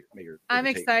to it. Make her. I'm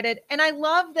excited, and I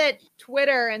love that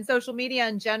Twitter and social media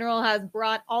in general has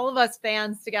brought all of us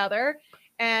fans together,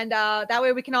 and that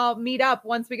way we can all meet up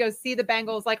once we go see the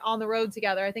Bengals like on the road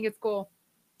together. I think it's cool.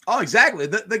 Oh, exactly.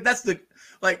 That's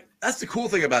the cool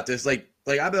thing about this. Like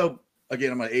I know,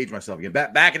 again, I'm going to age myself again.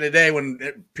 Back in the day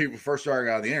when people first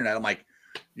started on the internet, I'm like,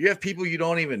 you have people you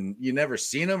never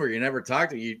seen them or you never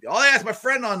talked to. That's my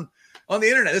friend on the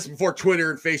internet. This is before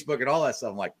Twitter and Facebook and all that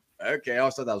stuff. I'm like, okay, I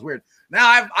always thought that was weird.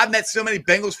 Now I've met so many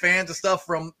Bengals fans and stuff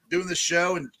from doing the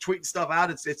show and tweeting stuff out.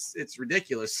 It's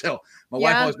ridiculous. So my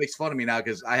wife always makes fun of me now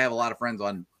because I have a lot of friends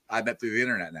I met through the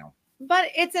internet now. But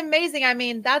it's amazing. I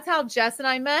mean, that's how Jess and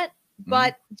I met.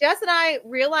 But Jess and I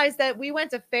realized that we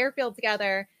went to Fairfield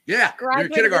together. Yeah,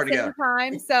 graduated kindergarten at the same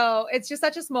time. So it's just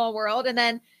such a small world. And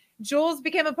then Jules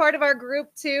became a part of our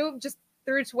group too, just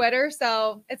through Twitter.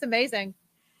 So it's amazing.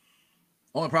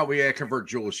 Only problem, we gotta convert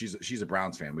Jules. She's a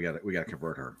Browns fan. We gotta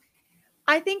convert her.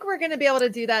 I think we're going to be able to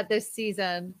do that this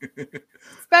season,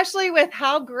 especially with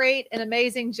how great and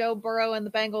amazing Joe Burrow and the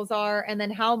Bengals are, and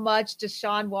then how much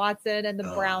Deshaun Watson and the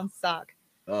Browns suck.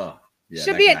 Oh, yeah,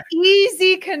 should be an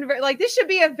easy convert. Like this should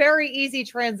be a very easy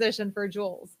transition for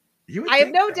Jules. I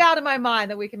have no doubt in my mind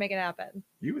that we can make it happen.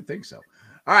 You would think so.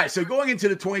 All right, so going into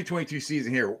the 2022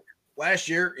 season here, last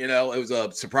year, it was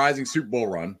a surprising Super Bowl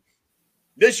run.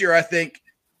 This year, I think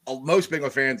most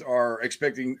Bengals fans are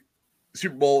expecting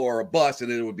Super Bowl or a bust,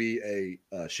 and it would be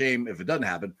a shame if it doesn't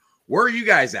happen. Where are you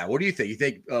guys at? What do you think? You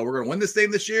think we're going to win this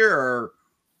thing this year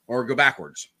or go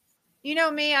backwards? You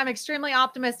know me, I'm extremely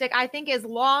optimistic. I think as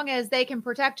long as they can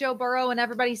protect Joe Burrow and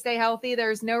everybody stay healthy,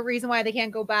 there's no reason why they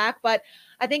can't go back. But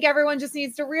I think everyone just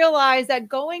needs to realize that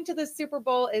going to the Super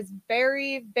Bowl is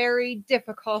very, very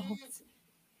difficult.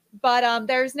 But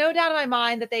there's no doubt in my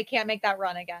mind that they can't make that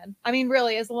run again. I mean,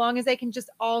 really, as long as they can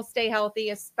just all stay healthy,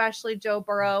 especially Joe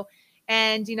Burrow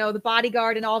and, the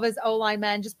bodyguard and all of his O-line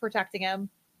men just protecting him.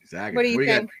 Exactly. What do you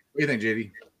think? What do you think,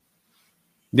 JD?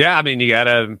 Yeah, I mean, you got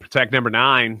to protect number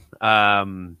 9.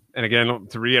 And again,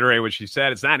 to reiterate what she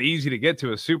said, it's not easy to get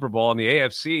to a Super Bowl in the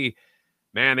AFC.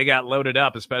 Man, they got loaded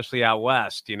up, especially out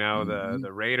west. The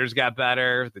Raiders got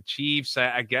better. The Chiefs,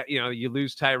 I get, you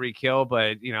lose Tyreek Hill,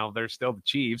 but, they're still the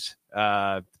Chiefs.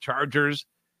 The Chargers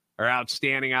are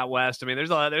outstanding out west. I mean,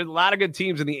 there's a lot of good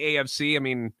teams in the AFC. I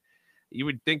mean, you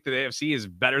would think that the AFC is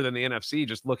better than the NFC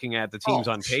just looking at the teams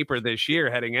on paper this year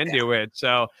heading into it.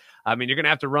 So, I mean, you're going to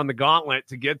have to run the gauntlet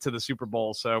to get to the Super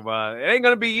Bowl. So it ain't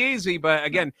going to be easy. But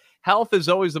again, health is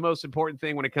always the most important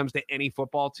thing when it comes to any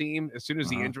football team. As soon as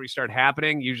the injuries start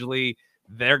happening, usually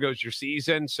there goes your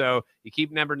season. So you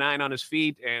keep number 9 on his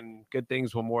feet and good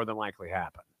things will more than likely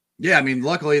happen. Yeah, I mean,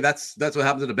 luckily that's what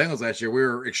happened to the Bengals last year. We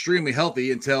were extremely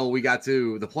healthy until we got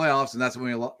to the playoffs, and that's when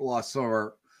we lost some of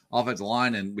our offensive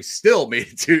line, and we still made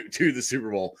it to the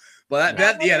Super Bowl. But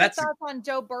that's thoughts on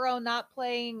Joe Burrow not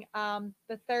playing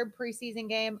the third preseason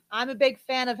game. I'm a big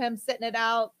fan of him sitting it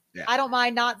out. Yeah. I don't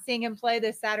mind not seeing him play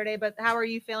this Saturday, but how are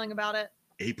you feeling about it?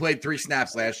 He played 3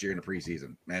 snaps last year in the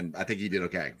preseason, and I think he did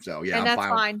okay. So yeah, and that's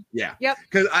fine. Yeah, yep.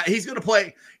 Because he's going to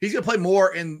play. He's going to play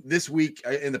more in this week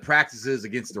in the practices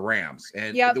against the Rams.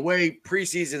 And the way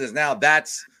preseason is now,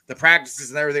 that's the practices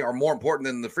and everything are more important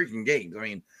than the freaking games. I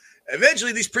mean,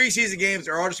 eventually these preseason games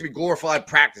are all just going to be glorified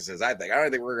practices. I don't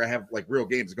think we're going to have like real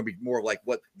games. It's going to be more like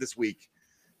what this week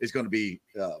is going to be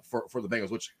for the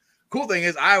Bengals. Which cool thing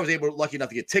is, I was lucky enough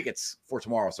to get tickets for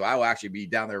tomorrow, so I will actually be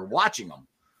down there watching them.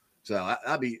 So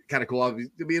that'd be kind of cool.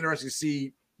 It'd be interesting to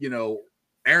see,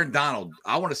 Aaron Donald.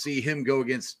 I want to see him go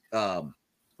against Volson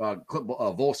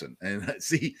and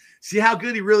see how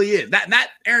good he really is. Not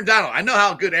Aaron Donald. I know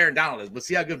how good Aaron Donald is, but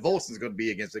see how good Volson's going to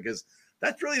be against it, because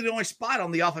that's really the only spot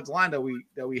on the offensive line that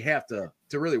we have to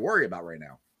really worry about right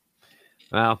now.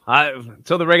 Well,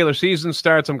 until the regular season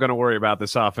starts, I'm going to worry about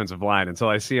this offensive line until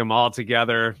I see them all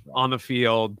together on the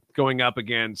field, going up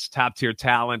against top-tier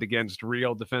talent, against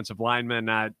real defensive linemen,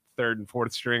 not third and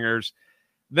fourth stringers.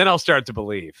 Then I'll start to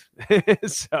believe.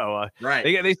 So right,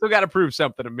 they still got to prove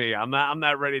something to me. I'm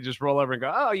not ready to just roll over and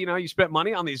go, oh, you spent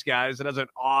money on these guys. It doesn't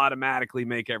automatically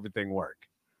make everything work.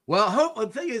 Well, the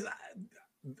thing is,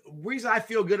 the reason I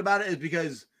feel good about it is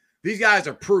because these guys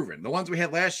are proven. The ones we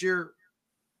had last year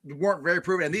weren't very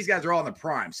proven, and these guys are all in the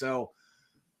prime. So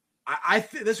I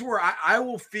think this is where I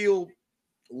will feel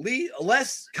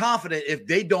less confident if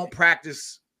they don't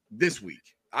practice this week.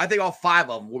 I think all 5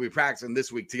 of them will be practicing this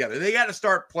week together. They got to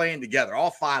start playing together.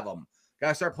 All 5 of them got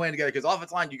to start playing together, because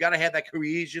offensive line, you got to have that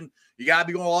cohesion. You got to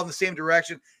be going all in the same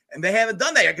direction. And they haven't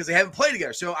done that yet because they haven't played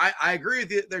together. So I agree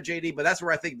with you there, JD, but that's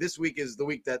where I think this week is the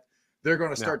week that they're going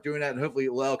to start doing that. And hopefully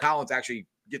La'el Collins actually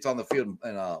gets on the field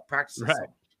and practices. Right.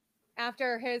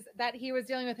 After he was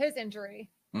dealing with his injury.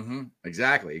 Mm-hmm.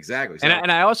 Exactly. So, and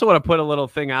I also want to put a little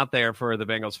thing out there for the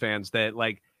Bengals fans that,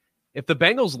 like, If the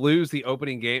Bengals lose the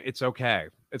opening game, it's okay.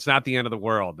 It's not the end of the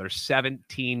world. There's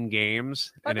 17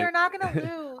 games. But they're not going to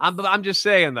lose. I'm just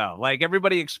saying, though, like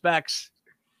everybody expects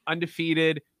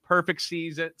undefeated, perfect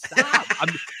season. Stop.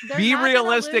 Be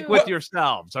realistic with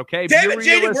yourselves, okay? Damn it,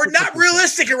 JD, we're not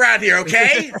realistic around here,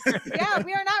 okay? Yeah,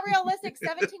 we are not realistic.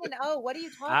 17-0. What are you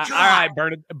talking about? All right,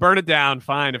 burn it down.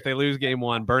 Fine. If they lose game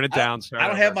one, burn it down. I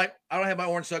don't have my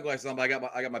orange sunglasses on, but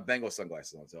I got my Bengals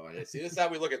sunglasses on. So see, this is how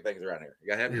we look at things around here. You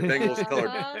gotta have your Bengals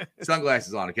colored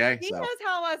sunglasses on, okay? He knows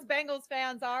how us Bengals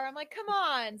fans are. I'm like, come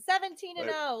on,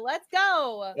 17-0. Let's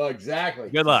go. Oh, exactly.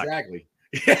 Good luck. Exactly.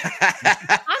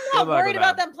 I'm not worried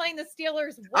about them playing the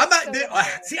Steelers. I'm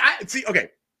not. See. Okay,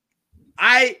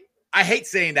 I hate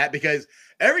saying that because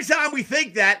every time we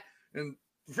think that, and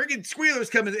freaking Squealers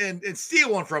come in and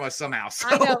steal one from us somehow. So.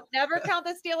 I know. Never count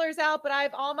the Steelers out, but I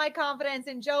have all my confidence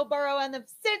in Joe Burrow and the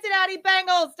Cincinnati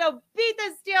Bengals to beat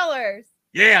the Steelers.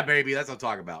 Yeah, baby, that's what I'm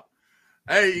talking about.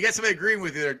 Hey, you got somebody agreeing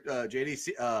with you there,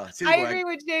 JD. I agree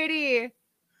with JD.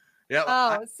 Yeah.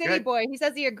 Oh, City Boy. He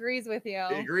says he agrees with you.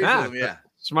 He agrees with him, yeah.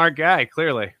 Smart guy,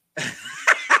 clearly.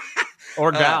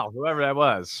 Or gal, whoever that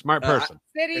was. Smart person.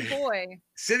 City Boy.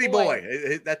 City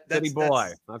Boy. City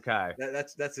Boy. Okay.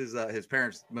 That's his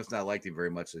parents must not have liked him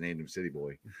very much. They named him City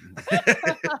Boy.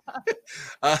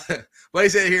 But he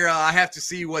said here, I have to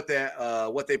see what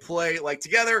they play like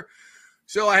together.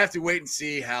 So I have to wait and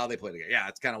see how they play together. Yeah,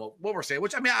 it's kind of what we're saying,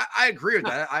 which I mean, I agree with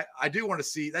that. I do want to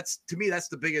see to me, that's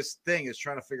the biggest thing is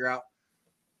trying to figure out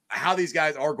how these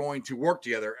guys are going to work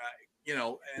together.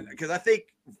 And because I think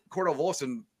Cordell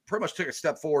Volson pretty much took a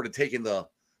step forward in taking the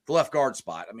left guard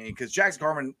spot. I mean, because Jackson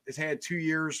Carman has had 2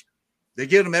 years. They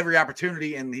give him every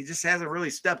opportunity, and he just hasn't really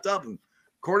stepped up. And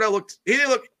Cordell didn't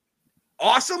look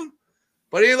awesome,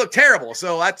 but he didn't look terrible.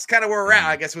 So that's kind of where we're at,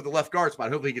 I guess, with the left guard spot.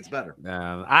 Hopefully he gets better.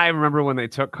 I remember when they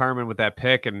took Carman with that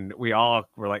pick, and we all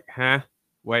were like, huh?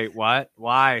 Wait, what?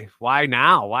 Why? Why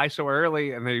now? Why so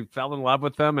early? And they fell in love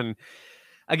with them. And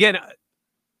again,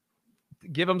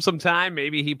 give him some time.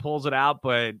 Maybe he pulls it out,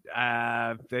 but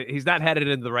he's not headed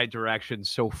in the right direction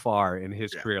so far in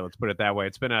his career. Let's put it that way.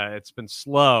 It's been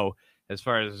slow as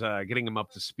far as getting him up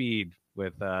to speed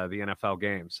with the NFL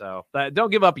game. So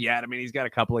don't give up yet. I mean, he's got a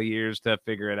couple of years to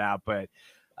figure it out, but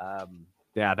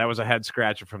that was a head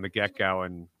scratcher from the get-go.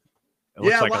 And it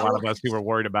looks like a lot of us who were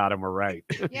worried about him were right.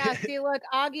 Yeah. See, look,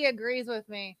 Augie agrees with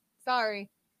me. Sorry.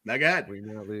 Not good. We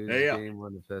not lose game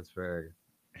one to Pittsburgh.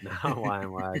 No,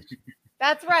 I'm like.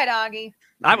 That's right, Augie.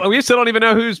 We still don't even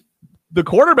know who's the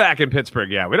quarterback in Pittsburgh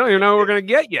yet. We don't even know who we're going to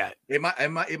get yet. It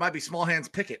might be Small Hands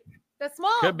Pickett.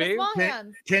 Could be. Small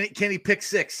Hands. Can he pick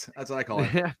six? That's what I call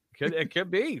it. Yeah, it could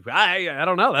be. I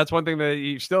don't know. That's one thing that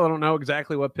you still don't know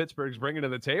exactly what Pittsburgh's bringing to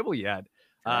the table yet.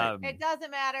 It doesn't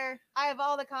matter. I have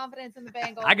all the confidence in the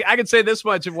Bengals. I can say this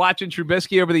much: of watching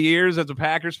Trubisky over the years as a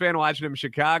Packers fan, watching him in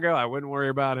Chicago, I wouldn't worry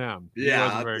about him. He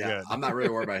wasn't very good. I'm not really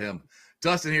worried about him.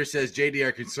 Dustin here says JD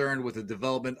are concerned with the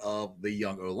development of the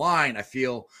young O-line. I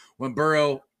feel when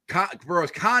Burrow's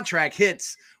contract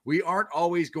hits, we aren't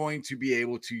always going to be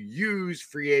able to use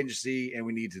free agency, and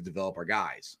we need to develop our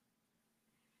guys.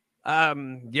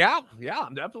 I'm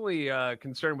definitely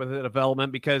concerned with the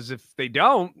development because if they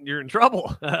don't, you're in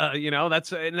trouble. That's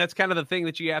kind of the thing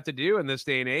that you have to do in this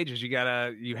day and age is you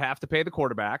have to pay the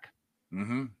quarterback.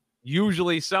 Mm-hmm.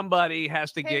 Usually somebody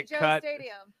has to get cut.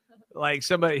 Stadium. Like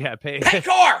somebody pay.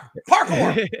 Paycor!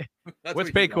 Parkour! What's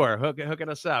Paycor? Hooking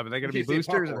us up. Are they going to be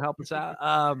boosters and help us out?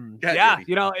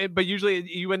 But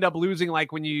usually you end up losing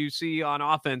like when you see on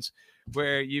offense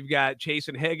where you've got Chase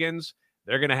and Higgins.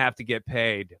 They're going to have to get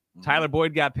paid. Mm-hmm. Tyler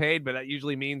Boyd got paid, but that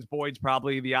usually means Boyd's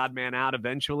probably the odd man out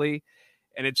eventually.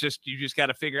 And you just got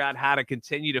to figure out how to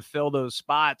continue to fill those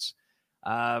spots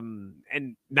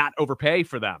and not overpay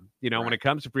for them, when it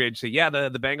comes to free agency. Yeah, the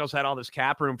Bengals had all this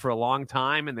cap room for a long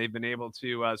time, and they've been able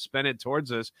to spend it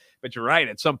towards us. But you're right.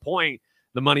 At some point,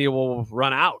 the money will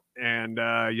run out, and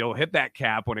you'll hit that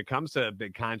cap when it comes to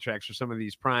big contracts for some of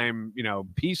these prime,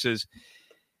 pieces.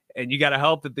 And you got to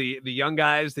hope that the young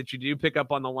guys that you do pick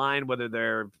up on the line, whether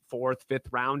they're 4th, 5th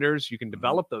rounders, you can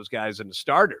develop those guys into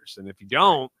starters. And if you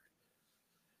don't,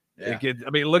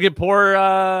 look at poor,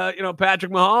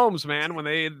 Patrick Mahomes, man. When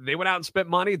they went out and spent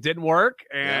money, it didn't work,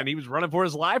 and he was running for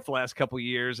his life the last couple of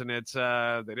years, and they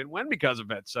didn't win because of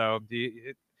it. So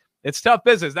it's tough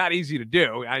business, not easy to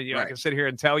do. I can sit here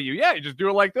and tell you, you just do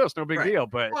it like this, no big deal.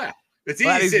 But it's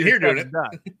easy to sit here doing it.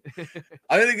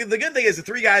 I think the good thing is the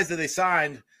 3 guys that they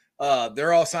signed.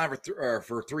 They're all signed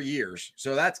for 3 years,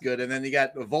 so that's good. And then you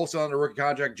got Volson on the rookie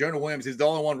contract. Jonah Williams is the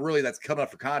only one really that's coming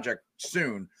up for contract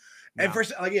soon. And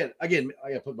first, again, I got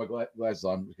to put my glasses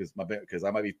on because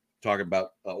I might be talking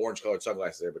about orange-colored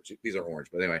sunglasses there, but these are orange.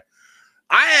 But anyway,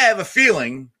 I have a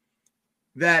feeling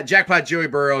that Jackpot Joey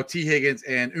Burrow, T. Higgins,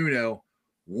 and Uno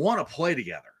want to play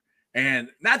together. And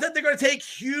not that they're going to take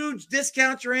huge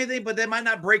discounts or anything, but they might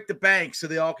not break the bank so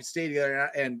they all can stay together.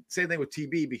 And same thing with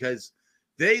TB, because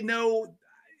they know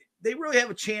they really have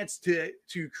a chance to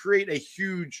create a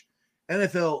huge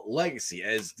NFL legacy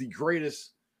as the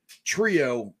greatest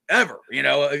trio ever. You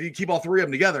know, if you keep all three of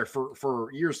them together for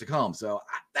years to come. So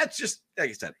that's just, like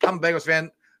I said, I'm a Bengals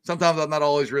fan. Sometimes I'm not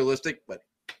always realistic, but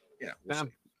yeah.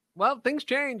 Well, things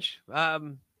change.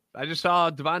 I just saw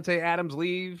Devontae Adams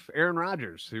leave Aaron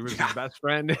Rodgers, who was his best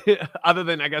friend, other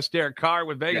than, I guess, Derek Carr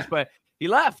with Vegas, but he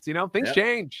left. You know, things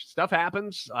change. Stuff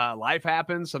happens. Life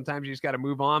happens. Sometimes you just got to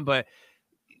move on. But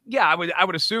yeah, I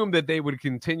would assume that they would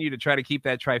continue to try to keep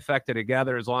that trifecta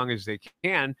together as long as they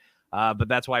can. But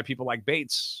that's why people like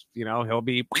Bates, you know, he'll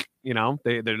be, you know,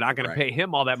 they're not going to pay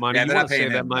him all that money. You want to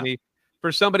save that money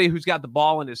for somebody who's got the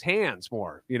ball in his hands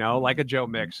more, you know, like a Joe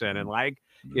Mixon and like,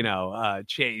 you know,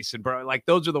 Chase and Bro. Like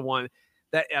those are the ones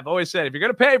that I've always said, if you're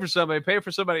going to pay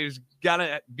for somebody who's got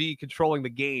to be controlling the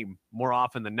game more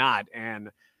often than not.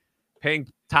 And paying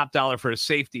top dollar for a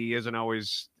safety isn't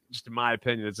always, just in my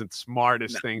opinion, isn't the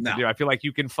smartest thing to do. I feel like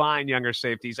you can find younger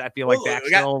safeties. I feel like Dak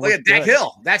Hill. Look at Dak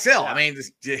Hill. Dax Hill. I mean,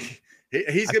 he's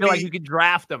going to be like you can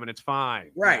draft them and it's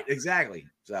fine. Right. Exactly.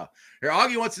 So here,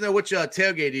 Augie wants to know which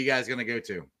tailgate are you guys going to go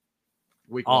to?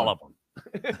 All of them.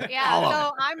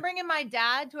 So I'm bringing my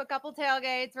dad to a couple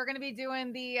tailgates. We're going to be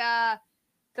doing the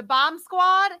Bomb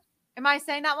Squad. Am I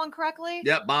saying that one correctly?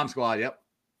 Yep, Bomb Squad. Yep.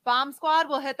 Bomb Squad.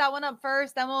 We'll hit that one up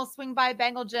first. Then we'll swing by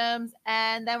Bengal Gyms,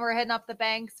 and then we're hitting up the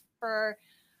Banks for,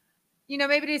 you know,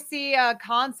 maybe to see a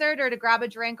concert or to grab a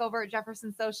drink over at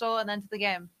Jefferson Social, and then to the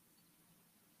game.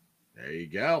 There you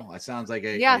go. That sounds like so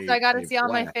I got to see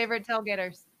all my favorite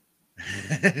tailgaters.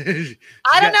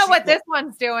 I don't know what this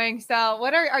one's doing. So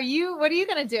what are you going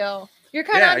to do? You're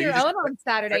kind of on your own on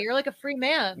Saturday. You're like a free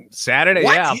man. Saturday,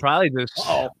 I'll probably just.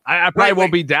 I probably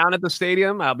won't be down at the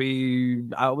stadium. I'll be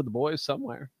out with the boys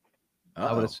somewhere.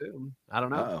 I would assume. I don't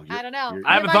know. I don't know.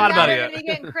 I haven't thought about it yet.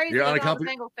 Getting crazy. You're unaccompanied.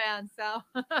 I'm a Bengal fan, so.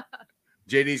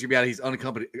 JD's gonna be out. He's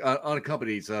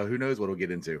unaccompanied. So who knows what we'll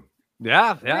get into?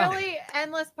 Yeah. Really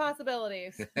endless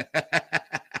possibilities.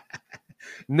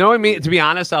 Knowing me, to be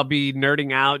honest, I'll be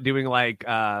nerding out doing like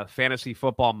fantasy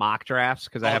football mock drafts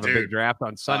because I have a big draft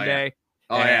on Sunday.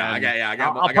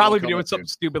 I'll probably be doing something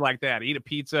stupid like that. Eat a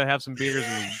pizza, have some beers,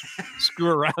 and screw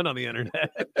around on the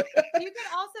internet. You could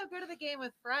also go to the game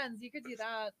with friends. You could do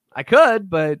that. I could,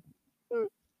 but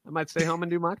I might stay home and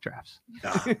do mock drafts.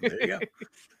 There you go.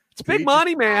 It's big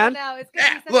money, man. No, it's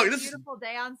gonna be such a beautiful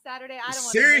day on Saturday. I don't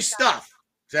want serious stuff.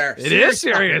 Sarah, it is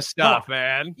serious stuff,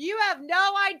 man. You have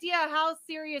no idea how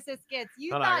serious this gets.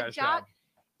 You thought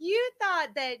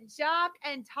that Jock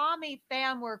and Tommy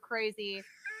Pham were crazy.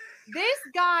 This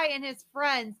guy and his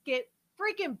friends get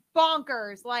freaking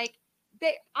bonkers. Like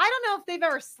I don't know if they've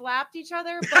ever slapped each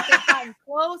other, but they've gotten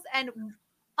close and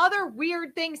other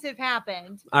weird things have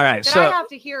happened. All right, so I have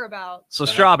to hear about. So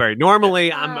Strawberry,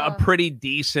 normally I'm a pretty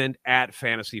decent at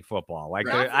fantasy football. Like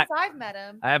since I've met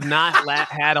him, I have not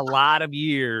had a lot of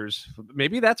years.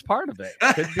 Maybe that's part of it.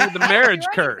 Could be the marriage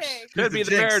curse. Could be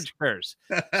the marriage curse.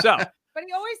 So. But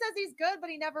he always says he's good, but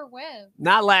he never wins.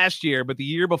 Not last year, but the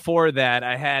year before that,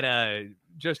 I had I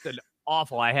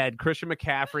had Christian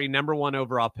McCaffrey, #1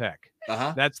 overall pick.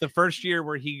 That's the first year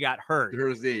where he got hurt.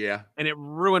 And it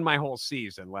ruined my whole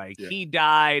season. Like he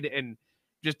died and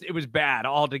just, it was bad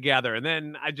altogether. And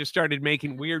then I just started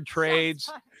making weird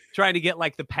trades, trying to get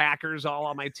like the Packers all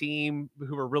on my team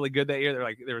who were really good that year.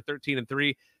 They were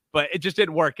 13-3, but it just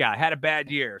didn't work out. I had a bad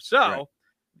year. So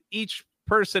each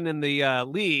person in the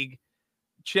league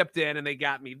chipped in and they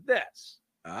got me this.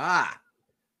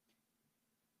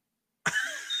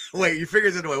 Wait, your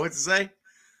finger's in the way. What's it say?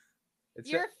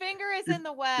 Your finger is in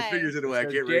the way. Your finger's in the way. I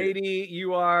can't read it. JD,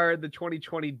 you are the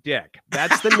 2020 Dick.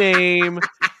 That's the name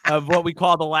of what we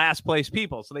call the last place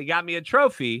people. So they got me a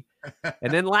trophy.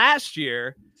 And then last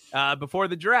year, before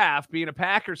the draft, being a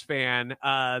Packers fan,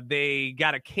 they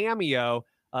got a cameo,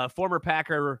 former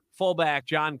Packer fullback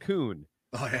John Kuhn.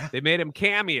 Oh, yeah? They made him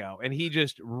cameo, and he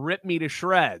just ripped me to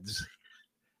shreds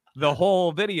the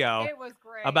whole video. It was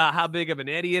great. About how big of an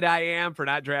idiot I am for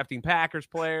not drafting Packers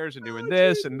players and doing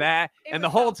this and that. And the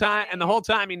whole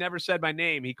time he never said my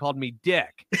name. He called me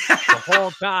Dick the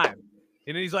whole time.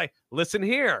 And he's like, listen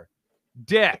here,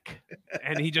 Dick.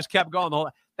 And he just kept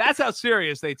going. That's how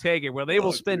serious they take it, where they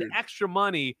will spend extra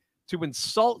money to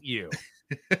insult you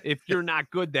if you're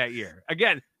not good that year.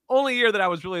 Again, only year that I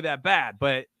was really that bad,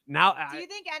 but Now, Do you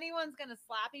think anyone's gonna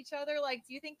slap each other? Like,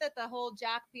 do you think that the whole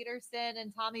Jack Peterson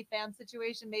and Tommy Pham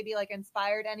situation maybe like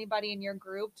inspired anybody in your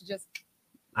group to just?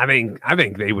 I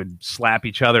think they would slap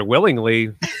each other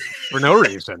willingly for no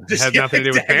reason. It had nothing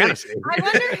to do with fantasy. I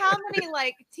wonder how many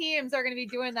like teams are going to be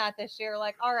doing that this year.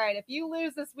 Like, all right, if you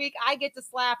lose this week, I get to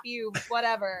slap you,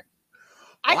 whatever.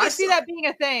 I can see that being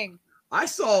a thing. I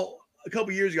saw a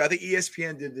couple years ago, I think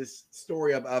ESPN did this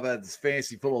story about this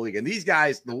fantasy football league. And these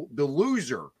guys, the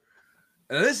loser,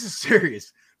 and this is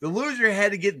serious, the loser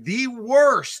had to get the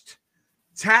worst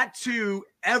tattoo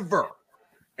ever.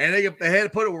 And they had to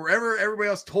put it wherever everybody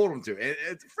else told them to. And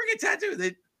it's a freaking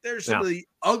tattoo. They're some of the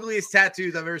ugliest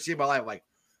tattoos I've ever seen in my life. Like,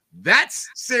 that's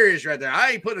serious right there.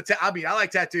 I ain't put I like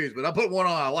tattoos, but I'll put one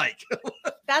on I like.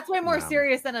 That's way more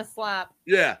serious than a slap.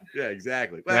 Yeah,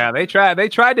 exactly. Well, yeah, they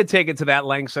tried to take it to that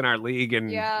lengths in our league, and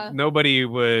nobody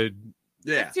would.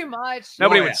 Yeah, it's too much.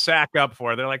 Nobody would sack up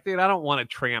for it. They're like, dude, I don't want a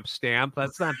tramp stamp.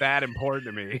 That's not that important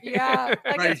to me. Yeah,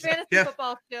 like right. it's fantasy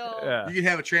football still. Yeah. You can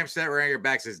have a tramp stamp around your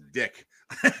back that says dick.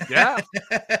 Yeah.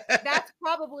 That's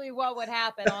probably what would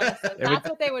happen, honestly. That's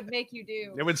what they would make you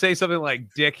do. It would say something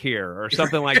like dick here or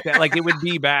something like that. Like, it would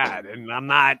be bad. And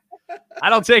I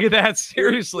don't take it that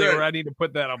seriously where I need to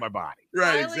put that on my body.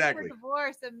 Right, exactly.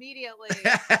 Divorce immediately.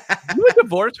 You would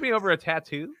divorce me over a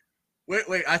tattoo?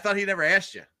 Wait, I thought he never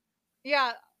asked you.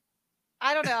 Yeah.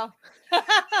 I don't know.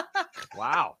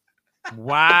 Wow.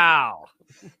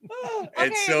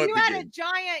 Okay, so you had a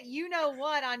giant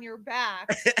you-know-what on your back.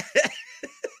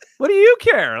 What do you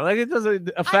care? Like, it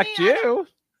doesn't affect you.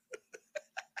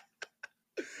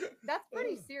 That's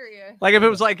pretty serious. Like, if it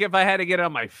was like if I had to get it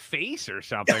on my face or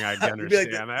something, I'd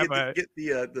understand that. But get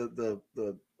the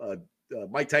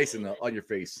Mike Tyson on your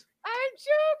face. I'm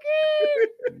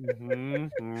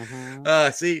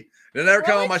joking. See, they'll never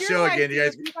come on my show again. You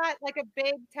guys, you got like a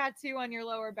big tattoo on your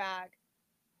lower back.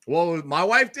 What would my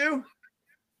wife do?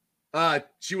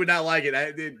 She would not like it.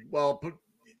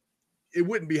 It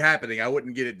wouldn't be happening. I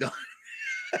wouldn't get it done.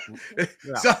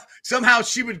 So somehow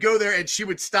she would go there and she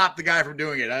would stop the guy from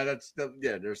doing it.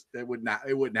 It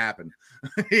wouldn't happen.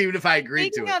 Even if I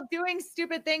agreed to it. Speaking of doing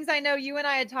stupid things, I know you and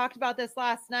I had talked about this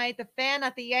last night. The fan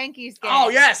at the Yankees game. Oh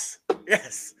yes.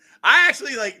 I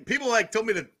actually people told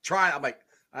me to try it. I'm like,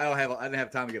 I didn't have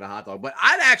time to get a hot dog, but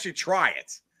I'd actually try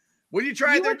it. Would you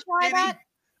try it? Would try that?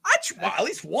 I try at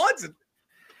least once.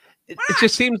 It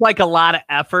just seems like a lot of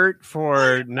effort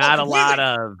for not a lot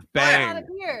of bang.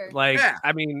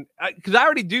 I mean, because I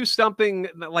already do something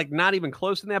like not even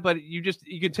close to that, but you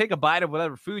can take a bite of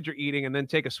whatever food you're eating and then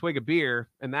take a swig of beer,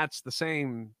 and that's the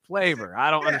same flavor.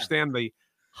 I don't understand the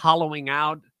hollowing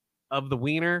out of the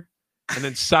wiener and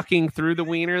then sucking through the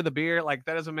wiener, the beer. Like,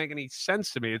 that doesn't make any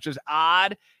sense to me. It's just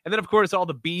odd. And then, of course, all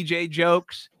the BJ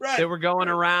jokes that were going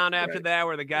around after that,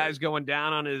 where the guy's going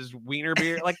down on his wiener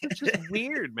beer. Like, it's just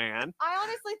weird, man. I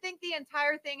honestly think the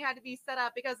entire thing had to be set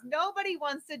up because nobody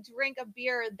wants to drink a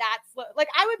beer that slow. Like,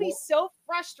 I would be so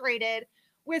frustrated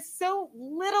with so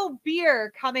little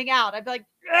beer coming out. I'd be like,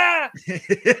 right,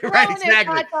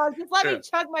 exactly. Just let me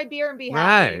chug my beer and be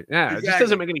happy. Right, yeah. Exactly. It just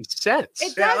doesn't make any sense.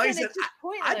 It doesn't. It's just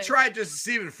pointless. I tried just to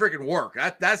see if it freaking work.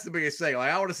 That's the biggest thing. Like,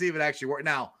 I want to see if it actually works.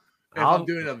 Now, if I'm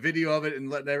doing a video of it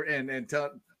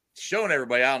and showing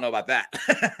everybody, I don't know about that.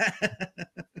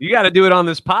 You got to do it on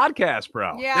this podcast,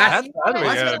 bro. Yeah, that's what you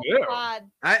got to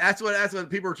do. That's what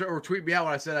people were tweeting me out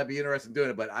when I said I'd be interested in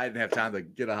doing it, but I didn't have time to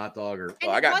get a hot dog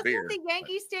I got beer. Wasn't the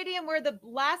Yankee Stadium where the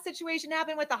last situation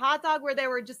happened with the hot dog, where they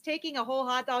were just taking a whole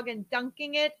hot dog and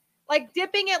dunking it, like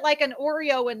dipping it like an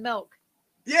Oreo in milk?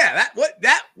 Yeah,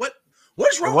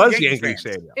 what's wrong with Yankee fans?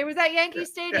 Stadium? It was at Yankee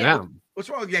Stadium. Yeah.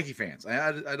 What's wrong with Yankee fans?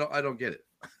 I don't get it.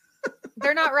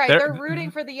 They're not right. They're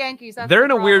rooting for the Yankees. They're in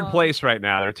a weird place right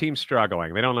now. Their team's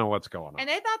struggling. They don't know what's going on. And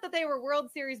they thought that they were World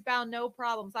Series bound, no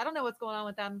problems. I don't know what's going on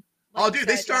with them. Like dude,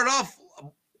 they started off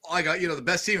like the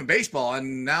best team in baseball,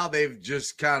 and now they've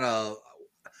just kind of.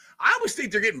 I always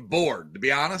think they're getting bored, to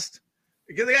be honest,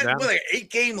 because they had like an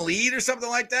 8-game lead or something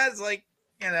like that. It's like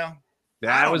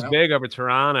that was big over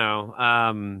Toronto.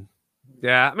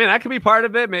 Yeah, I mean that could be part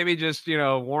of it. Maybe just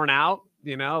worn out. A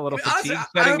little fatigue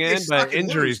setting in, but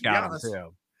injuries got him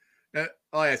too.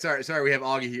 Oh yeah, sorry. We have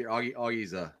Augie here.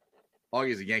 Augie's a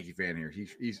Yankee fan here.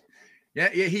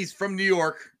 He's from New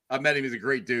York. I met him. He's a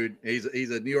great dude. He's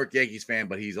a New York Yankees fan,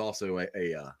 but he's also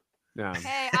Hey,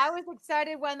 I was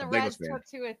excited when the Reds took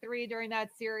 2-3 during that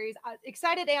series.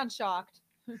 Excited and shocked.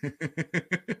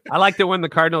 I liked it when the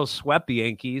Cardinals swept the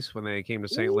Yankees when they came to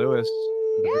St. Louis.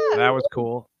 Yeah, that was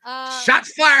cool.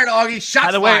 Shots fired, Augie. Shots fired.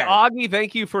 By the way, Augie,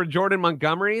 thank you for Jordan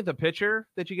Montgomery, the pitcher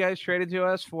that you guys traded to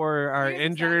us for our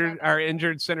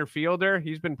injured center fielder.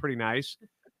 He's been pretty nice.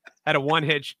 had a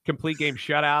one-hit complete game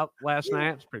shutout last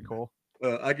night. It's pretty cool.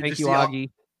 Thank you,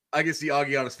 Augie. I can see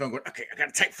Augie on his phone going, okay, I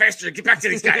got to type faster to get back to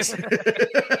these guys.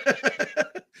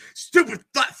 Stupid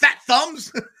fat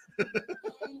thumbs.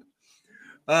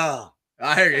 I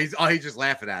hear you. He's just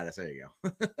laughing at us. There you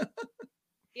go.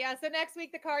 Yeah, so next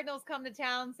week the Cardinals come to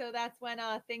town, so that's when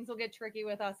things will get tricky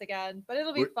with us again. But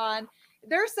it'll be fun.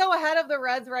 They're so ahead of the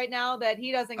Reds right now that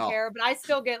he doesn't care, but I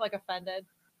still get offended.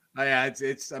 Yeah,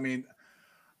 it's. I mean,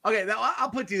 okay. Now I'll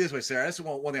put it to you this way, Sarah. That's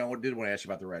one thing I did want to ask you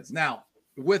about the Reds. Now,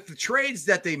 with the trades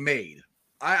that they made,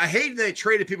 I hate they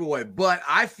traded people away, but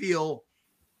I feel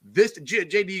this.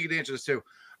 JD, you can answer this too.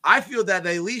 I feel that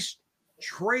they at least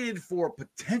traded for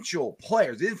potential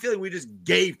players. They didn't feel like we just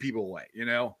gave people away.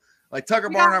 Like Tucker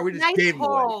Barnhart, we just gave them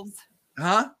away.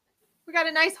 Huh? We got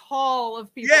a nice haul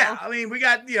of people. Yeah, I mean, we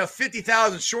got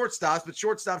 50,000 shortstops, but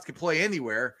shortstops can play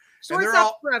anywhere.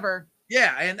 Shortstops forever.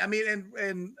 Yeah, and I mean,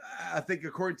 and I think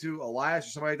according to Elias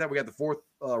or somebody like that, we got the 4th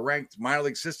ranked minor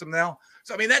league system now.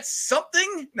 So I mean, that's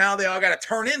something. Now they all got to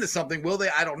turn into something. Will they?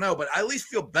 I don't know, but I at least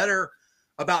feel better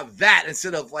about that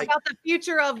instead of about the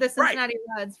future of the Cincinnati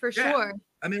Reds for sure.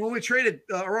 I mean, when we traded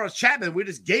Aroldis Chapman, we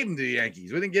just gave him to the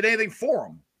Yankees. We didn't get anything for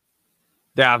him.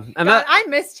 Yeah, and I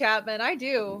miss Chapman. I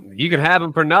do. You can have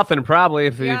him for nothing, probably,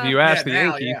 if you ask the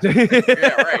Yankees.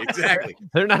 Yeah, right, exactly.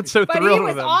 They're not so but thrilled he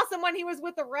was with him. awesome when he was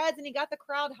with the Reds, and he got the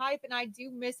crowd hype, and I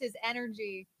do miss his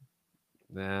energy.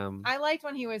 I liked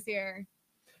when he was here.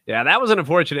 Yeah, that was an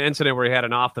unfortunate incident where he had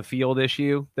an off-the-field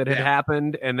issue that had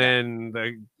happened, and then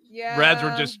the Reds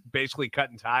were just basically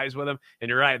cutting ties with him. And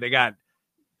you're right, they got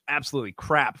absolutely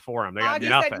crap for him. They got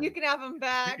nothing. Said you can have him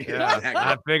back. Yeah,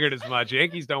 I figured as much.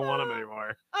 Yankees don't want him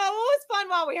anymore. Oh, it was fun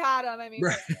while we had him. I mean,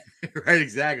 right,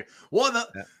 exactly. Well,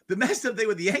 the messed up thing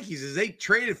with the Yankees is they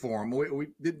traded for him. We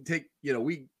didn't take,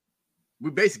 we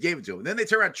basically gave it to him. And then they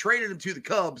turned around and traded him to the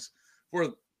Cubs for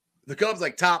the Cubs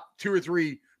like top 2 or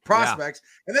 3 prospects,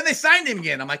 and then they signed him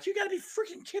again. I'm like, you got to be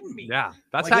freaking kidding me. Yeah,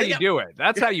 that's how you do it.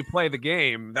 That's how you play the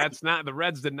game. That's not the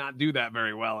Reds did not do that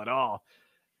very well at all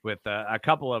with a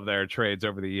couple of their trades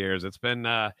over the years. It's been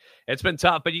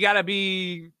tough, but you got to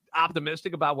be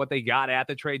optimistic about what they got at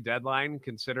the trade deadline,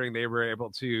 considering they were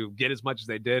able to get as much as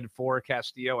they did for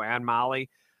Castillo and Molly.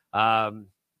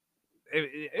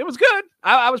 It was good.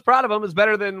 I was proud of them. It's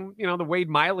better than the Wade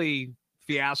Miley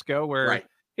fiasco where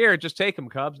here, just take him,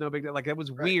 Cubs, no big deal. Like, that was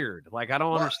weird. Like, I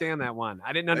don't understand that one.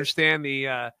 I didn't understand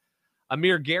the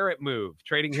Amir Garrett move,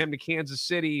 trading him to Kansas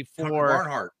City for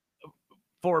Barnhart.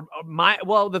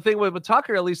 The thing with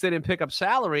Tucker, at least they didn't pick up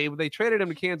salary. They traded him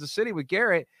to Kansas City with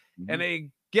Garrett, and they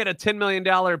get a $10 million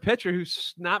pitcher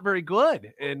who's not very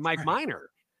good, and Mike Minor.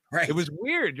 Right. It was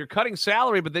weird. You're cutting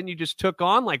salary, but then you just took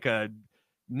on like a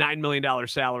 $9 million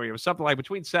salary. It was something like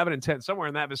between 7 and 10, somewhere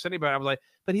in that vicinity. But I was like,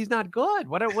 but he's not good.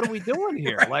 What are we doing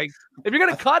here? Like, if you're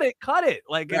going to cut it.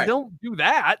 Like, don't do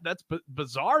that. That's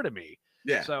bizarre to me.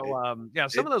 Yeah. So,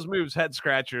 some of those moves, head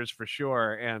scratchers for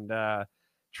sure. And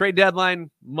trade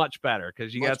deadline, much better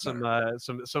because you got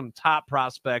some top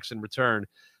prospects in return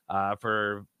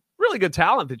for really good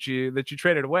talent that you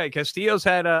traded away. Castillo's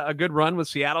had a good run with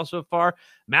Seattle so far.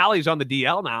 Mally's on the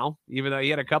DL now, even though he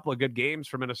had a couple of good games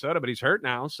for Minnesota, but he's hurt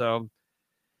now. So,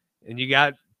 and you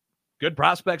got good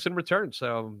prospects in return.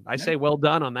 So I say well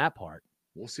done on that part.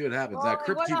 We'll see what happens. Well,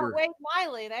 what about Wade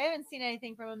Miley? They haven't seen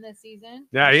anything from him this season.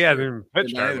 Yeah, he hasn't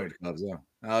pitched.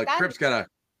 Crip's got a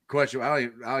question. I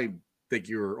don't think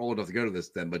you were old enough to go to this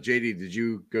then, but JD, did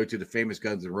you go to the famous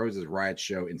Guns N' Roses riot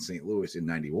show in St. Louis in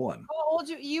 91? How old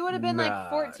you would have been like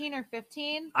 14 or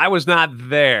 15? I was not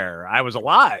there. I was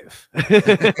alive, but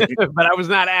I was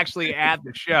not actually at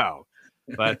the show.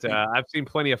 But I've seen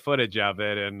plenty of footage of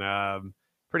it, and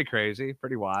pretty crazy,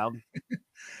 pretty wild.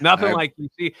 Nothing like you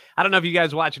see. I don't know if you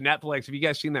guys watch Netflix. Have you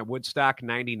guys seen that Woodstock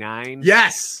 99?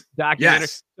 Yes. Documentary?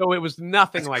 Yes. So it was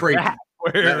nothing like crazy. That.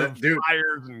 Where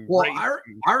fires and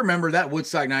I remember that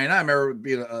Woodstock 99. I remember it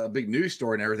being a big news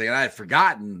story and everything, and I had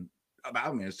forgotten about.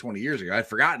 I mean, it was 20 years ago. I had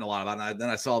forgotten a lot about it. Then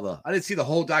I saw I didn't see the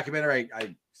whole documentary.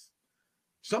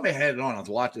 Somebody had it on. I was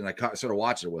watching. And I started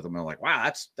watching it with them. And I'm like,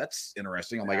 wow, that's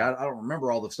interesting. I'm like, I don't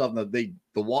remember all the stuff that they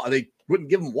wouldn't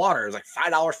give them water. It was like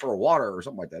 $5 for a water or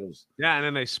something like that. It was and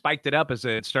then they spiked it up as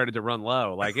it started to run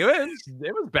low. Like it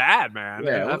was bad, man.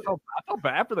 Yeah, I felt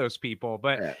bad for those people,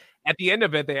 but. Yeah. At the end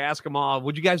of it, they ask them all,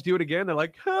 would you guys do it again? They're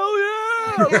like, hell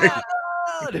yeah.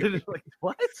 Like,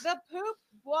 what? The poop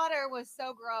water was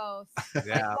so gross.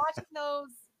 Yeah. Watching those.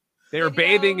 They were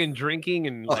bathing and drinking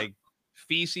and like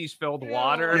feces-filled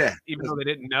water, even though they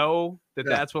didn't know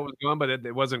that's what was going, but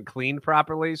it wasn't cleaned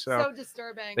properly. So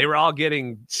disturbing. They were all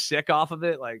getting sick off of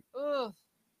it. Like, ugh.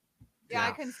 Yeah,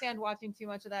 I couldn't stand watching too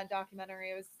much of that documentary.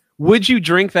 It was Would you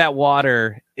drink that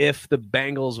water if the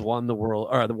Bengals won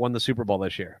the Super Bowl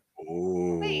this year?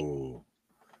 Ooh.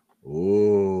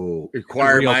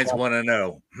 Inquiring minds want to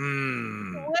know.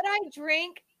 Would I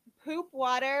drink poop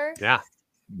water? Yeah.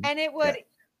 And it would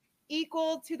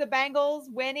equal to the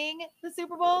Bengals winning the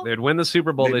Super Bowl? They'd win the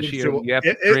Super Bowl this year. You have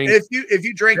to drink if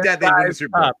you drink that, they win the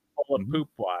Super Bowl. Full of poop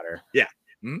water. Yeah.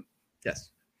 Mm-hmm. Yes.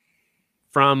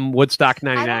 From Woodstock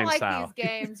 99 I don't like style. these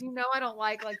games. You know I don't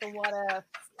like the what if.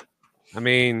 I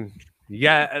mean,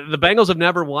 yeah, the Bengals have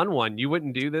never won one. You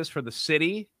wouldn't do this for the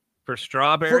city, for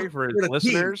Strawberry, for his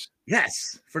listeners? Team.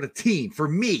 Yes, for the team, for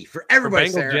me, for everybody.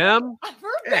 For Bengal Jim? For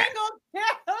Bengal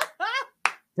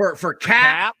for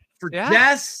Cap, for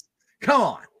Jess. Come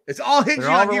on. It's all hinging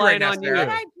on you right now, Sarah. Would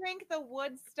I drink the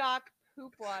Woodstock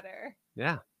poop water?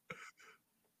 Yeah.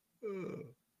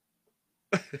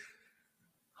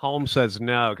 Holmes says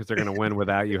no because they're going to win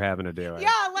without you having to do it.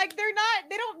 Yeah, like they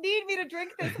don't need me to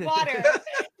drink this water.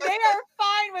 They are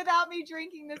fine without me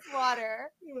drinking this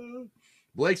water.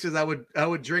 Blake says I would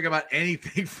drink about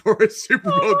anything for a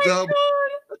Super Bowl dub.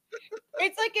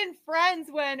 It's like in Friends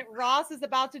when Ross is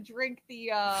about to drink the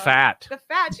fat. The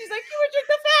fat. She's like, "You would drink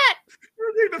the fat. You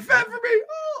would drink the fat for me."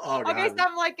 Oh, okay, so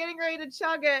I'm like getting ready to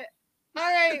chug it. All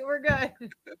right, we're good.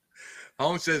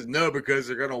 Holmes says no because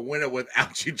they're gonna win it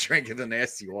without you drinking the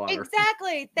nasty water.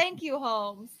 Exactly. Thank you,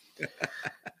 Holmes.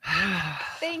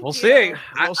 Thank you. We'll see.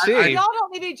 We'll see. Y'all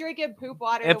don't need to be drinking poop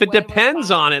water. If it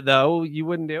depends on it, though, you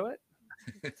wouldn't do it.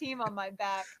 Team on my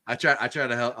back. I tried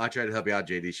to help you out,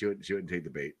 JD. She wouldn't take the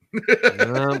bait.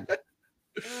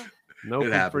 No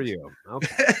good for you.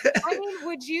 Okay. I mean,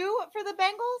 would you for the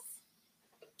Bengals?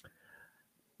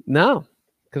 No,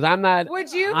 because I'm not.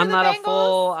 Would you? I'm not Bengals? a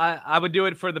full. I would do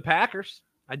it for the Packers.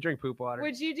 I'd drink poop water.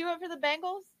 Would you do it for the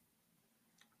Bengals?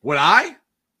 Would I?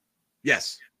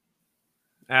 Yes.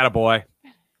 Attaboy.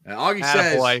 Augie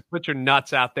says, put your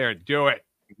nuts out there and do it.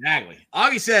 Exactly.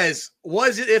 Augie says,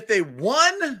 was it if they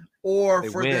won or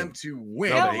for them to win?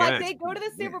 No, like they go to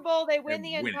the Super Bowl, they win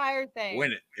the entire thing.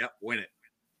 Win it. Yep, win it.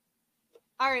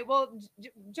 All right. Well,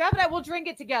 Jeff and I will drink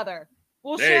it together.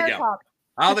 We'll share a cup.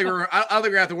 I don't think we're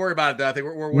gonna have to worry about it though. I think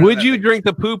we're would you drink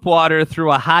the poop water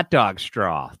through a hot dog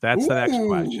straw? That's the next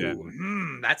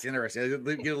question. That's interesting.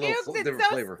 Get a little different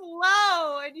flavor.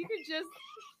 Slow, and you can just.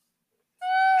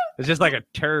 It's just like a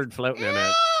turd floating in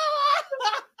it.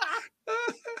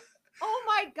 Oh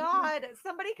my God!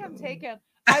 Somebody come take him.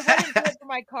 I wouldn't do it for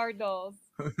my Cardinals.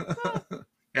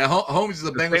 Yeah, Holmes is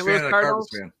a Bengals fan and a Cardinals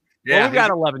fan. Yeah, well, we've got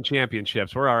 11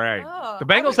 championships. We're all right. Oh, the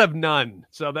Bengals have none,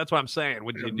 so that's what I'm saying.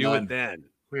 Would you do it then?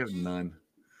 We have none.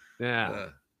 Yeah.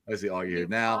 I see all year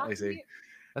now. I see.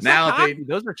 That's now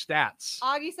those are stats.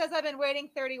 Augie says I've been waiting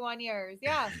 31 years.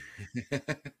 Yeah.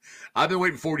 I've been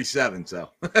waiting 47. So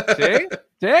see,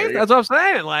 that's what I'm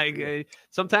saying. Like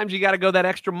sometimes you got to go that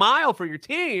extra mile for your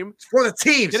team. It's for the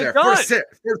team, Get sir. For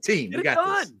the team. We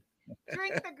got this.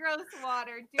 Drink the gross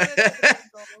water. Do it.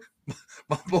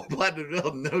 My boy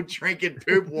Platinum, no drinking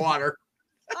poop water.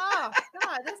 Oh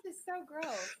God, this is so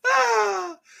gross.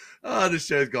 Oh, this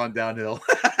show's gone downhill.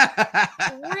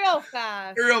 Real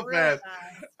fast. Real fast.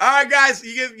 All right, guys,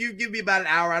 you give me about an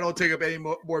hour. I don't take up any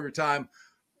more of your time.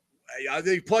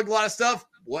 You plugged a lot of stuff.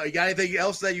 What you got? Anything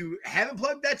else that you haven't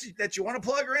plugged that you want to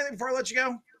plug or anything before I let you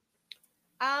go?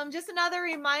 Just another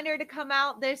reminder to come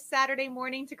out this Saturday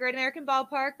morning to Great American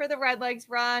Ballpark for the Redlegs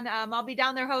run. I'll be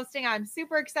down there hosting. I'm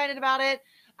super excited about it.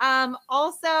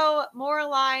 Also,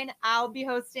 Moraline, I'll be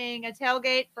hosting a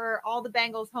tailgate for all the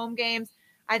Bengals home games.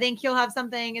 I think he'll have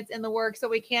something. It's in the works, so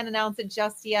we can't announce it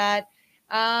just yet.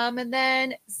 And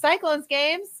then Cyclones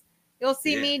games, you'll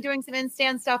see me doing some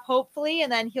in-stand stuff, hopefully,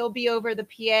 and then he'll be over the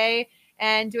PA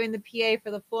and doing the PA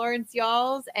for the Florence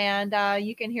Y'alls. And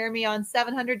you can hear me on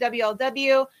 700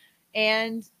 WLW.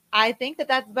 And I think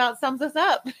that about sums us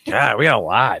up. Yeah, we got a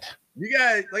lot. You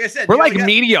guys, like I said, we're like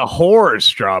media whores,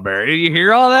 Strawberry. You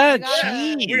hear all that?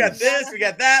 We got this, we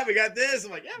got that, we got this.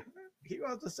 I'm like, yeah, he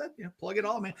just said, plug it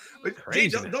all, man. But Jay,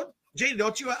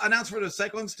 don't you announce for the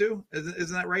Cyclones too?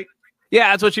 Isn't that right?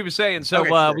 Yeah, that's what she was saying. So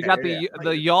we got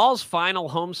the Y'all's final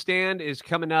homestand is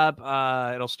coming up.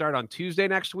 It'll start on Tuesday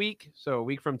next week, so a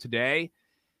week from today.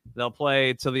 They'll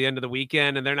play till the end of the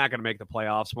weekend, and they're not going to make the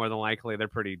playoffs more than likely. They're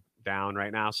pretty down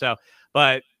right now. So,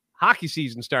 but hockey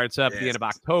season starts up at the end of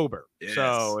October. Yes.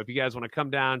 So if you guys want to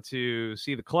come down to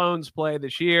see the Clones play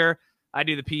this year, I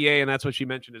do the PA, and that's what she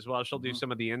mentioned as well. She'll do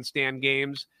some of the in-stand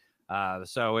games.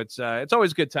 So it's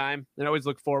always a good time, and I always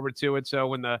look forward to it. So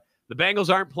when the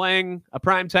Bengals aren't playing a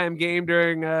primetime game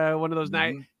during one of those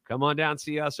nights, come on down,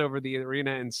 see us over the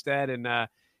arena instead, and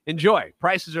enjoy.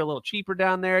 Prices are a little cheaper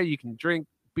down there. You can drink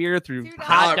beer through $2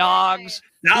 hot beer dogs,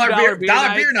 Dollar $2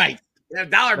 beer night. Yeah,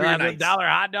 dollar beer nights. $1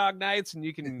 hot dog nights, and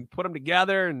you can put them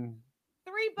together. And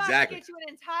 $3 Exactly. get you an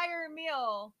entire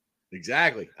meal.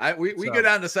 Exactly. We go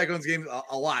down to Cyclones games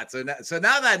a lot. So now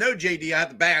that I know JD, I have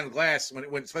to bang on the glass when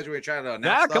especially when you're trying to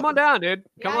announce stuff. Come on down, dude.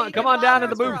 Come on down to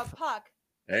the booth.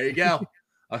 There you go.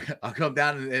 I'll come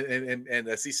down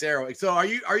and see Sarah. So are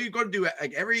you going to do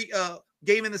like every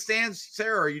game in the stands,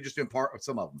 Sarah, or are you just doing part of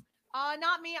some of them?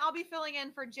 Not me. I'll be filling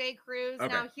in for Jay Cruz.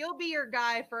 Okay. Now he'll be your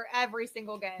guy for every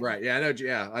single game. Right. Yeah, I know.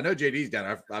 Yeah, I know JD's down.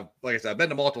 I've like I said, I've been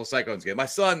to multiple Cyclones games. My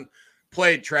son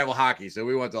played travel hockey, so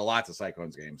we went to lots of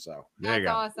Cyclones games. So there you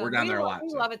go. Awesome. We're down there a lot.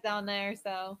 We love it down there.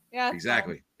 So yeah.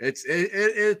 Exactly. It's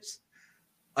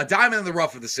a diamond in the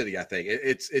rough of the city. I think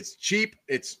it's cheap.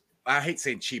 I hate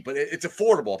saying cheap, but it's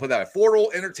affordable. I'll put that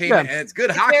affordable entertainment, and it's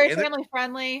good hockey. Very family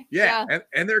friendly. Yeah.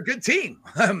 And they're a good team.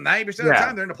 90% of the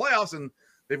time they're in the playoffs, and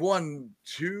they've won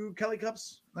 2 Kelly Cups.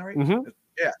 Is that right? Mm-hmm.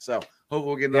 Yeah. So hopefully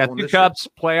we'll get another one 2 this cups,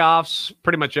 playoffs,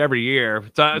 pretty much every year.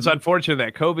 It's unfortunate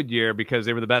that COVID year because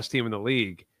they were the best team in the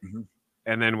league. Mm-hmm.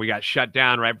 And then we got shut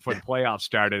down right before the playoffs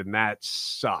started, and that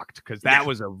sucked because that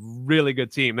was a really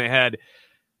good team. They had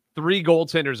 3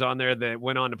 goaltenders on there that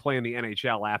went on to play in the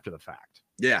NHL after the fact.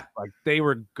 Yeah. Like they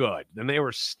were good and they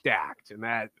were stacked, and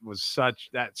that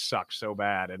sucked so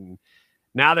bad. And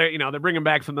now they're bringing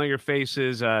back familiar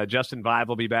faces. Justin Vibe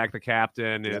will be back, the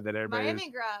captain that everybody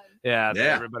that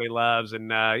everybody loves. And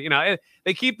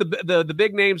they keep the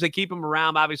big names, they keep them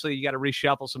around. Obviously you got to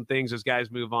reshuffle some things as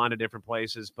guys move on to different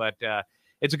places, but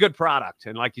it's a good product.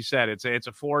 And like you said, it's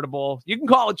affordable. You can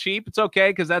call it cheap. It's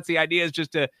okay, because that's the idea, is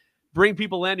just to bring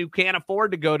people in who can't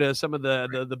afford to go to some of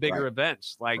the bigger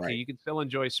events. Like you can still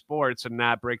enjoy sports and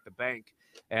not break the bank.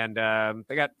 And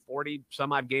they got 40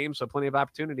 some odd games, so plenty of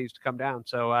opportunities to come down.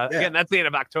 So again, that's the end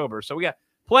of October. So we got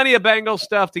plenty of Bengals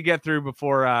stuff to get through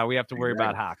before we have to worry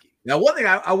about hockey. Now, one thing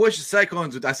I wish the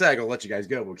Cyclones would, I said I'm going to let you guys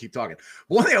go, we'll keep talking.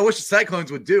 One thing I wish the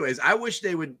Cyclones would do is I wish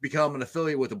they would become an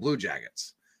affiliate with the Blue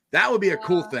Jackets. That would be a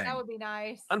cool thing. That would be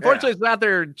nice. Unfortunately, it's not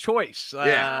their choice.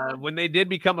 When they did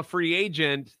become a free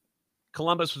agent,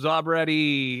 Columbus was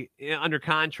already under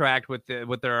contract with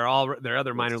their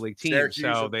other minor league teams, Syracuse,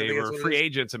 so they were free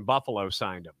agents, and Buffalo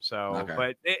signed them. So,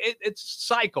 but it's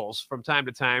cycles from time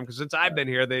to time, because since I've been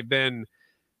here, they've been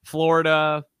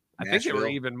Florida. I think they were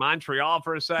even Montreal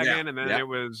for a second, and then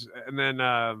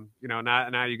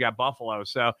now you got Buffalo.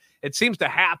 So it seems to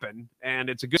happen, and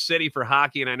it's a good city for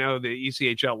hockey. And I know the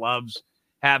ECHL loves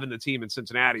having the team in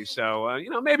Cincinnati. So,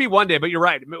 maybe one day, but you're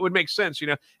right. It would make sense.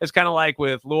 It's kind of like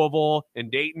with Louisville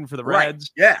and Dayton for the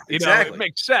Reds. Yeah, exactly. It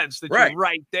makes sense that you're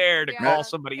right there to call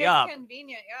somebody up.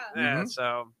 Convenient, yeah.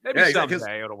 So maybe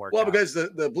someday it'll work. Well, because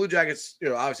the Blue Jackets,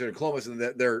 obviously in Columbus, and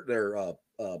their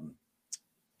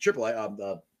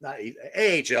AAA, not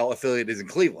AHL affiliate is in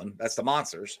Cleveland. That's the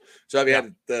Monsters. So if you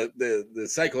had the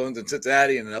Cyclones in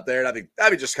Cincinnati and up there, I think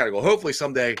that'd be just kind of cool. Hopefully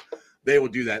someday they will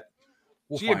do that.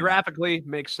 Geographically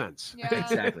makes sense. Yeah,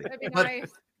 exactly. That'd be nice.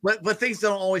 But things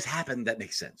don't always happen that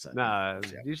make sense.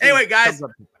 Anyway, guys,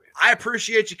 I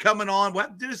appreciate you coming on. We'll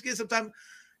have to do this again sometime.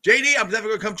 JD, I'm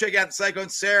definitely going to come check out the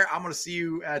Cyclones. Sarah, I'm going to see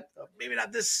you at maybe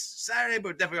not this Saturday,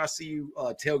 but definitely I'll see you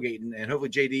tailgating. And hopefully,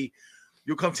 JD,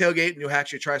 you'll come tailgate and you'll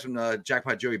actually try some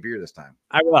Jackpot Joey beer this time.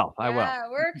 I will. Yeah,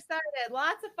 we're excited.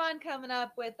 Lots of fun coming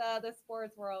up with the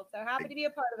sports world. So happy to be a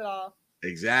part of it all.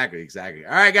 Exactly.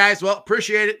 All right, guys. Well,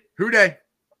 appreciate it. Who day?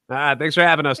 Thanks for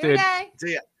having us, dude.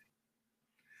 See ya.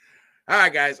 All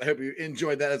right, guys. I hope you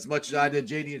enjoyed that as much as I did.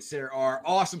 JD and Sarah are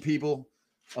awesome people.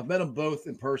 I've met them both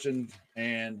in person,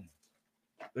 and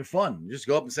they're fun. You just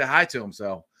go up and say hi to them.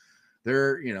 So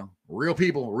they're, real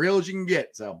people, real as you can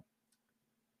get. So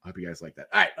I hope you guys like that.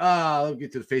 All right. Let's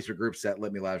get to the Facebook groups that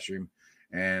let me live stream.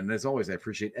 And as always, I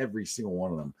appreciate every single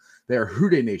one of them. They are Who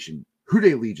Dey Nation, Who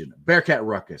Dey Legion, Bearcat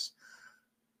Ruckus,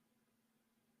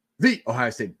 the Ohio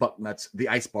State Bucknuts, the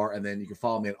Ice Bar, and then you can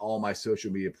follow me on all my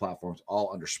social media platforms, all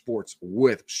under Sports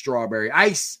with Strawberry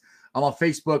Ice. I'm on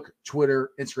Facebook, Twitter,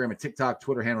 Instagram, and TikTok.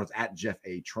 Twitter handle is at Jeff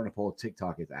A. Turnipole.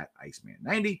 TikTok is at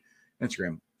Iceman90.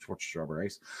 Instagram, Sports with Strawberry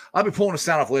Ice. I'll be pulling the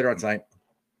sound off later on tonight.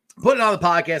 Putting it on the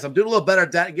podcast. I'm doing a little better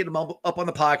at that, getting them up on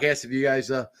the podcast. If you guys,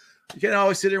 you can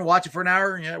always sit here and watch it for an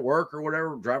hour, at work or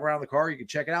whatever, drive around in the car. You can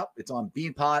check it out. It's on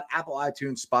BeanPod, Apple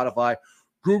iTunes, Spotify,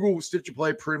 Google, Stitcher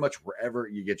Play, pretty much wherever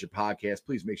you get your podcast.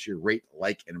 Please make sure you rate,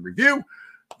 like, and review.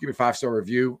 Give me a 5-star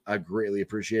review. I greatly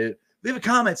appreciate it. Leave a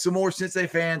comment so more Cincinnati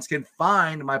fans can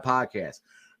find my podcast.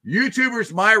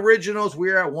 YouTubers, my originals, we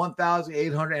are at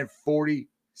 1,840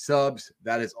 subs.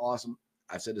 That is awesome.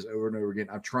 I've said this over and over again.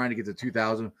 I'm trying to get to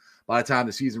 2,000 by the time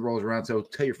the season rolls around. So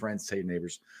tell your friends, tell your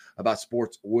neighbors about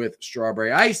Sports with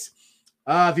Strawberry Ice.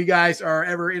 If you guys are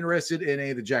ever interested in any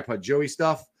of the Jackpot Joey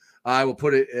stuff, I will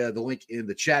put the link in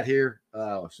the chat here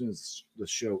as soon as the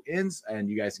show ends, and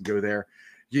you guys can go there.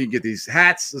 You can get these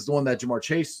hats. This is the one that Jamar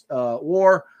Chase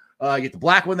wore. You get the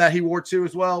black one that he wore too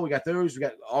as well. We got those. We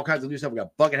got all kinds of new stuff. We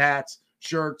got bucket hats,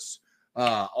 shirts,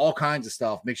 all kinds of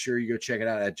stuff. Make sure you go check it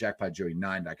out at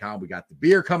jackpotjoey9.com. We got the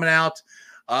beer coming out.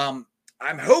 I'm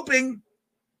hoping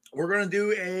we're going to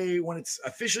do when it's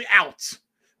officially out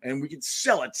and we can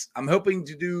sell it, I'm hoping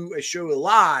to do a show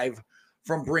live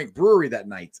from Brink Brewery that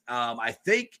night. I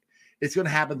think it's going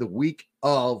to happen the week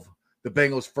of the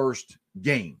Bengals' first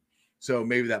game. So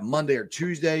maybe that Monday or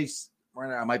Tuesday, right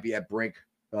now I might be at Brink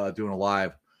doing a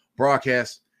live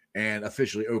broadcast and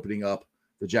officially opening up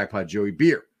the Jackpot Joey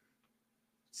beer.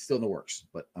 Still in the works,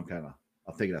 but I'm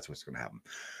thinking that's what's going to happen.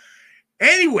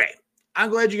 Anyway,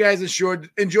 I'm glad you guys enjoyed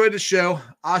the show.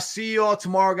 I'll see you all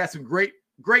tomorrow. Got some great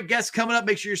guests coming up.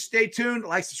 Make sure you stay tuned.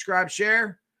 Like, subscribe,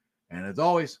 share. And as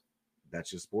always, that's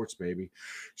just sports, baby.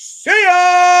 See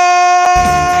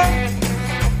ya!